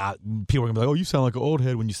and people are going to be like, oh, you sound like an old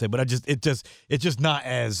head when you say, but it's just not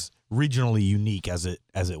as regionally unique as it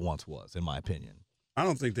once was, in my opinion. I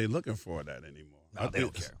don't think they're looking for that anymore. No, they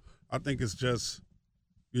don't care. I think it's just,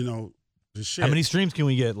 the shit. How many streams can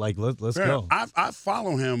we get? Like, let's go. I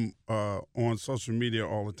follow him on social media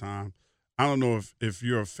all the time. I don't know if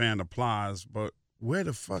you're a fan of Plies, but where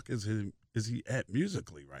the fuck is he at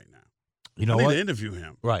musically right now? You know I need what? to interview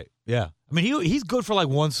him. Right. Yeah. I mean, he's good for like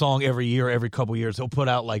one song every year, every couple years. He'll put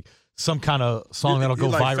out like some kind of song that'll go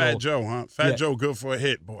like viral. Fat Joe, huh? Fat Joe, good for a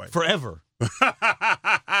hit, boy. Forever.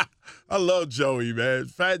 I love Joey, man.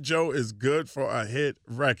 Fat Joe is good for a hit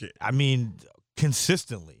record. I mean,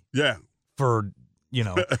 consistently. Yeah. For,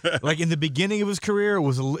 like in the beginning of his career,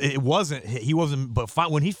 he wasn't,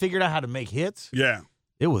 but when he figured out how to make hits, yeah,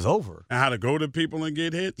 it was over. And how to go to people and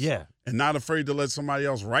get hits. Yeah. And not afraid to let somebody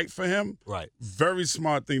else write for him. Right. Very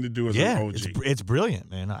smart thing to do as an OG. It's brilliant,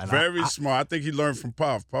 man. Very smart. I think he learned from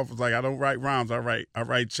Puff. Puff was like, I don't write rhymes, I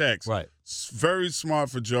write checks. Right. It's very smart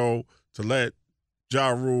for Joe to let Ja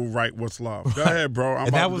Rule write What's Love. Go ahead, bro.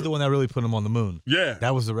 And that was the one that really put him on the moon. Yeah.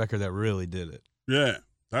 That was the record that really did it. Yeah.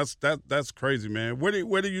 That's crazy, man. Where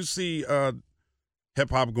do you see hip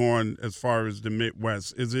hop going as far as the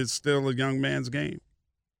Midwest? Is it still a young man's game?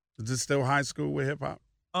 Is it still high school with hip hop?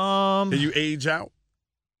 Can you age out?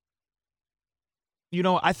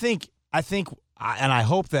 I think, and I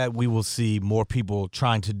hope that we will see more people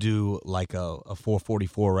trying to do like a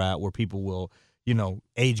 444 rap where people will,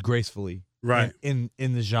 age gracefully, right? In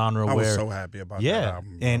the genre. I was so happy about that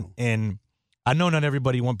album, bro. and I know not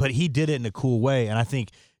everybody wants, but he did it in a cool way, and I think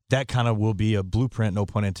that kind of will be a blueprint, no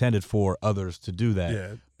pun intended, for others to do that.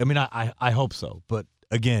 Yeah. I mean, I hope so, but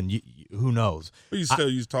again, who knows? But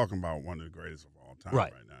you're talking about one of the greatest of all time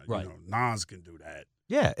right now. Right. Nas can do that.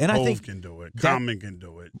 Yeah, and Hov I think can do it. Common can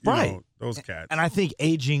do it. Right. Those cats. And I think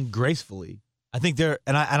aging gracefully. I think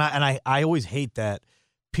and I always hate that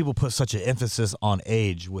people put such an emphasis on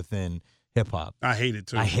age within hip hop. I hate it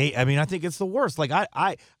too. I think it's the worst. Like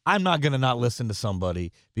I'm not gonna not listen to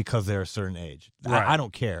somebody because they're a certain age. Right. I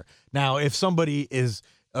don't care. Now, if somebody is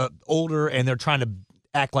older and they're trying to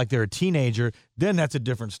act like they're a teenager, then that's a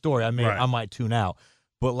different story. I might tune out.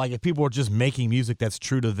 But like if people are just making music that's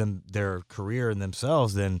true to them, their career and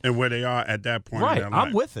themselves, then and where they are at that point, right, in their I'm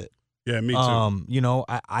life. with it. Yeah, me too. You know,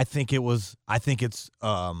 I think it's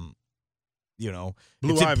you know,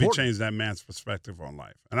 Blue it's Ivy important. changed that man's perspective on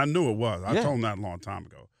life, and I knew it was. I Yeah. told him that a long time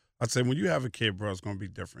ago. I said, when you have a kid, bro, it's gonna be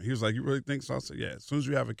different. He was like, "You really think so?" I said, "Yeah. As soon as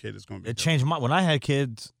you have a kid, it's gonna be." It different. changed when I had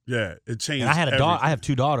kids. Yeah, it changed. And I had a everything. daughter. I have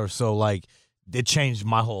 2 daughters, so like it changed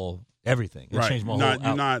my whole everything. It Right, changed my you're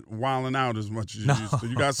whole. not wilding out as much as you used to.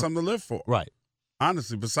 You got something to live for. Right.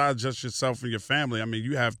 Honestly, besides just yourself and your family, I mean,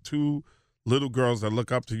 you have 2 little girls that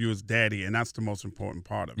look up to you as daddy, and that's the most important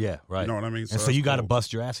part of it. Yeah. Right. You know what I mean? and so that's you got to cool.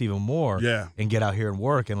 bust your ass even more. Yeah. And get out here and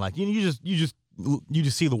work and like you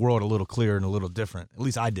just see the world a little clearer and a little different. At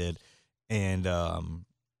least I did. And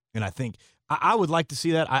I think I would like to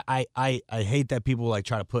see that. I hate that people like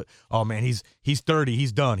try to put, oh man, he's 30,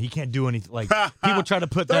 he's done, he can't do anything. Like people try to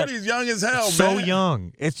put 30 that. is young as hell, So man.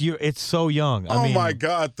 young. It's so young. I mean, my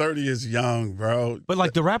God, 30 is young, bro. But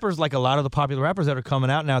like the rappers, like a lot of the popular rappers that are coming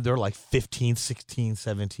out now, they're like 15, 16,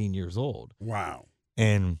 17 years old. Wow.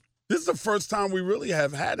 And This is the first time we really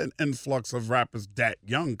have had an influx of rappers that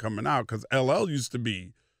young coming out, because LL used to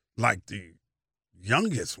be like the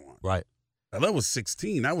youngest one. right. LL was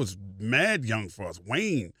 16. That was mad young for us.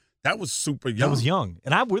 Wayne, that was super young. That was young.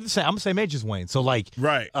 And I'm the same age as Wayne. So like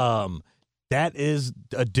Right. that is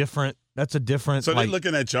a different So like, they're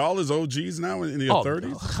looking at y'all as OGs now in your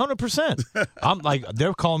 30s? 100%. I'm like,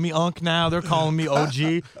 they're calling me Unc now. They're calling me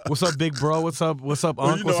OG. What's up, big bro? What's up, Unc?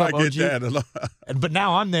 Well, you know What's up, I OG? get that a lot. But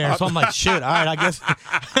now I'm there, so I'm like, shit. All right, I guess.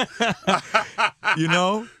 You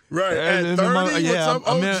know. Right. At And 30, what's up, OG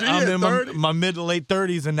I'm in at 30? my mid to late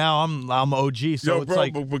 30s, and now I'm OG. So Yo, it's bro,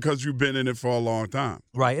 like but because you've been in it for a long time.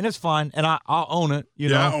 right, and it's fine, and I'll own it. You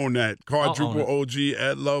Yeah, know. I own that. I'll Quadruple own OG,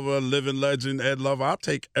 Ed Lover, Living Legend, Ed Lover. I'll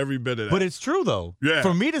take every bit of that. But it's true though. Yeah.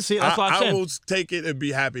 For me to see it, that's what I'm I saying. will take it and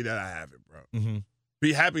be happy that I have it, bro. Mm-hmm.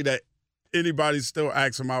 Be happy that anybody's still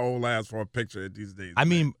asking my old ass for a picture these days. I man.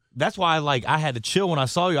 mean, that's why I had to chill when I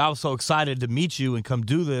saw you. I was so excited to meet you and come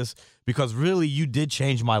do this because really you did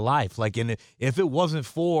change my life. Like, and if it wasn't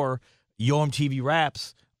for Yo MTV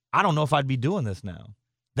Raps, I don't know if I'd be doing this now.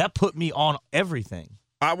 That put me on everything.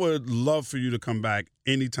 I would love for you to come back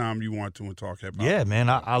anytime you want to and talk hip hop. Yeah, man.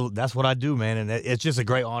 I that's what I do, man. And it's just a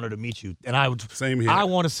great honor to meet you. And Same here. I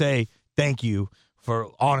want to say thank you for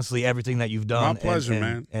honestly everything that you've done. My pleasure,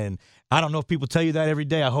 man. And I don't know if people tell you that every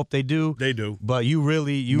day. I hope they do. They do. But you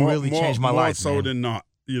really changed my more life, so man. than not.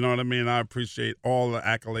 You know what I mean? I appreciate all the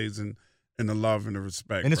accolades and the love and the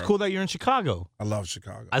respect. And it's bro. cool that you're in Chicago. I love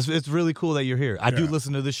Chicago. It's really cool that you're here. I do Yeah.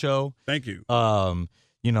 listen to the show. Thank you.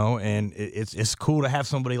 You know, and it's cool to have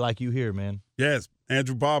somebody like you here, man. Yes,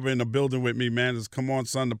 Andrew Barber in the building with me, man. It's Come On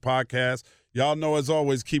Son, the podcast. Y'all know, as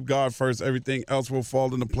always, keep God first. Everything else will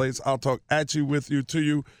fall into place. I'll talk at you, with you, to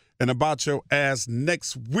you, and about your ass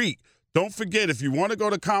next week. Don't forget, if you want to go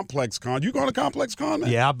to ComplexCon, you going to ComplexCon,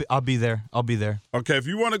 man? Yeah, I'll be there. I'll be there. Okay, if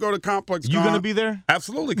you want to go to ComplexCon. You gonna be there?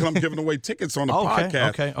 Absolutely, because I'm giving away tickets on the Okay, podcast.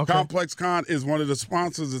 okay. ComplexCon is one of the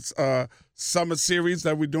sponsors. It's summer series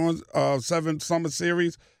that we're doing, 7 summer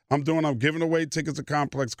series. I'm giving away tickets to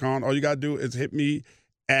ComplexCon. All you got to do is hit me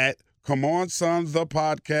at Come On Son, the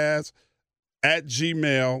podcast at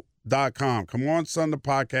gmail.com. Come On Son, the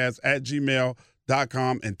podcast at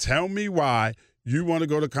gmail.com, and tell me why you want to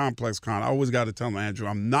go to ComplexCon. I always got to tell them, Andrew,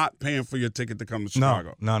 I'm not paying for your ticket to come to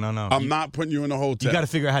Chicago. No. I'm not putting you in a hotel. You got to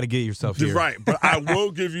figure out how to get yourself here. Right, but I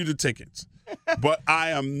will give you the tickets. But I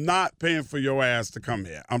am not paying for your ass to come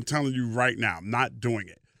here. I'm telling you right now, I'm not doing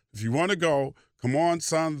it. If you want to go, Come On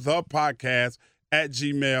Son, the podcast at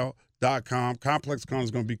gmail.com. ComplexCon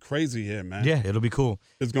is going to be crazy here, man. Yeah, it'll be cool.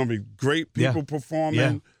 It's going to be great people performing.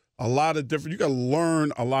 Yeah. A lot of different, you got to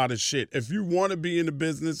learn a lot of shit. If you want to be in the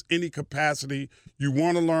business, any capacity, you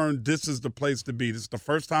want to learn, this is the place to be. This is the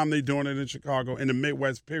first time they're doing it in Chicago, in the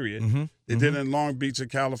Midwest, period. Mm-hmm. They did it in Long Beach in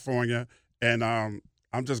California. And I'm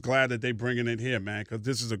just glad that they're bringing it here, man, because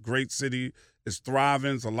this is a great city. It's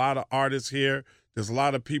thriving. There's a lot of artists here. There's a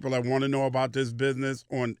lot of people that want to know about this business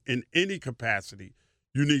in any capacity.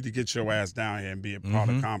 You need to get your ass down here and be a part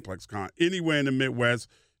of ComplexCon. Anywhere in the Midwest,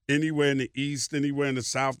 anywhere in the East, anywhere in the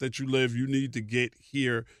South that you live, you need to get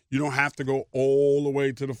here. You don't have to go all the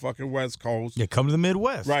way to the fucking West Coast. Yeah, come to the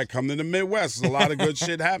Midwest. Right, come to the Midwest. There's a lot of good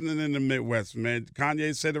shit happening in the Midwest, man.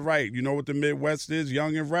 Kanye said it right. You know what the Midwest is?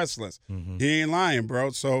 Young and restless. He ain't lying, bro.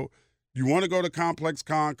 So You want to go to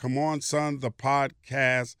ComplexCon, come on, son, the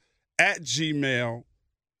podcast at gmail.com.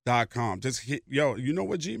 Just hit, you know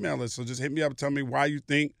what Gmail is, so just hit me up and tell me why you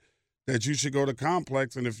think that you should go to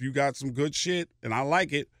Complex, and if you got some good shit and I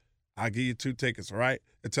like it, I'll give you 2 tickets, all right?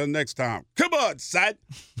 Until next time, come on, son.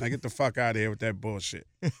 Now get the fuck out of here with that bullshit.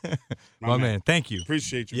 My man, thank you.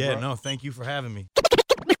 Appreciate you, Yeah, bro. no, thank you for having me.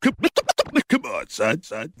 Come on, son.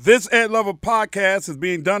 This Ed Lover podcast is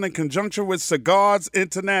being done in conjunction with Cigars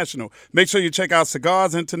International. Make sure you check out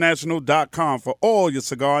cigarsinternational.com for all your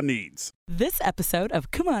cigar needs. This episode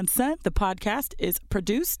of Come On Son, the podcast, is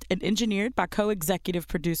produced and engineered by co-executive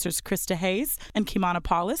producers Krista Hayes and Kimana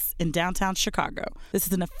Paulus in downtown Chicago. This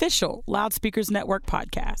is an official Loudspeakers Network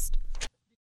podcast.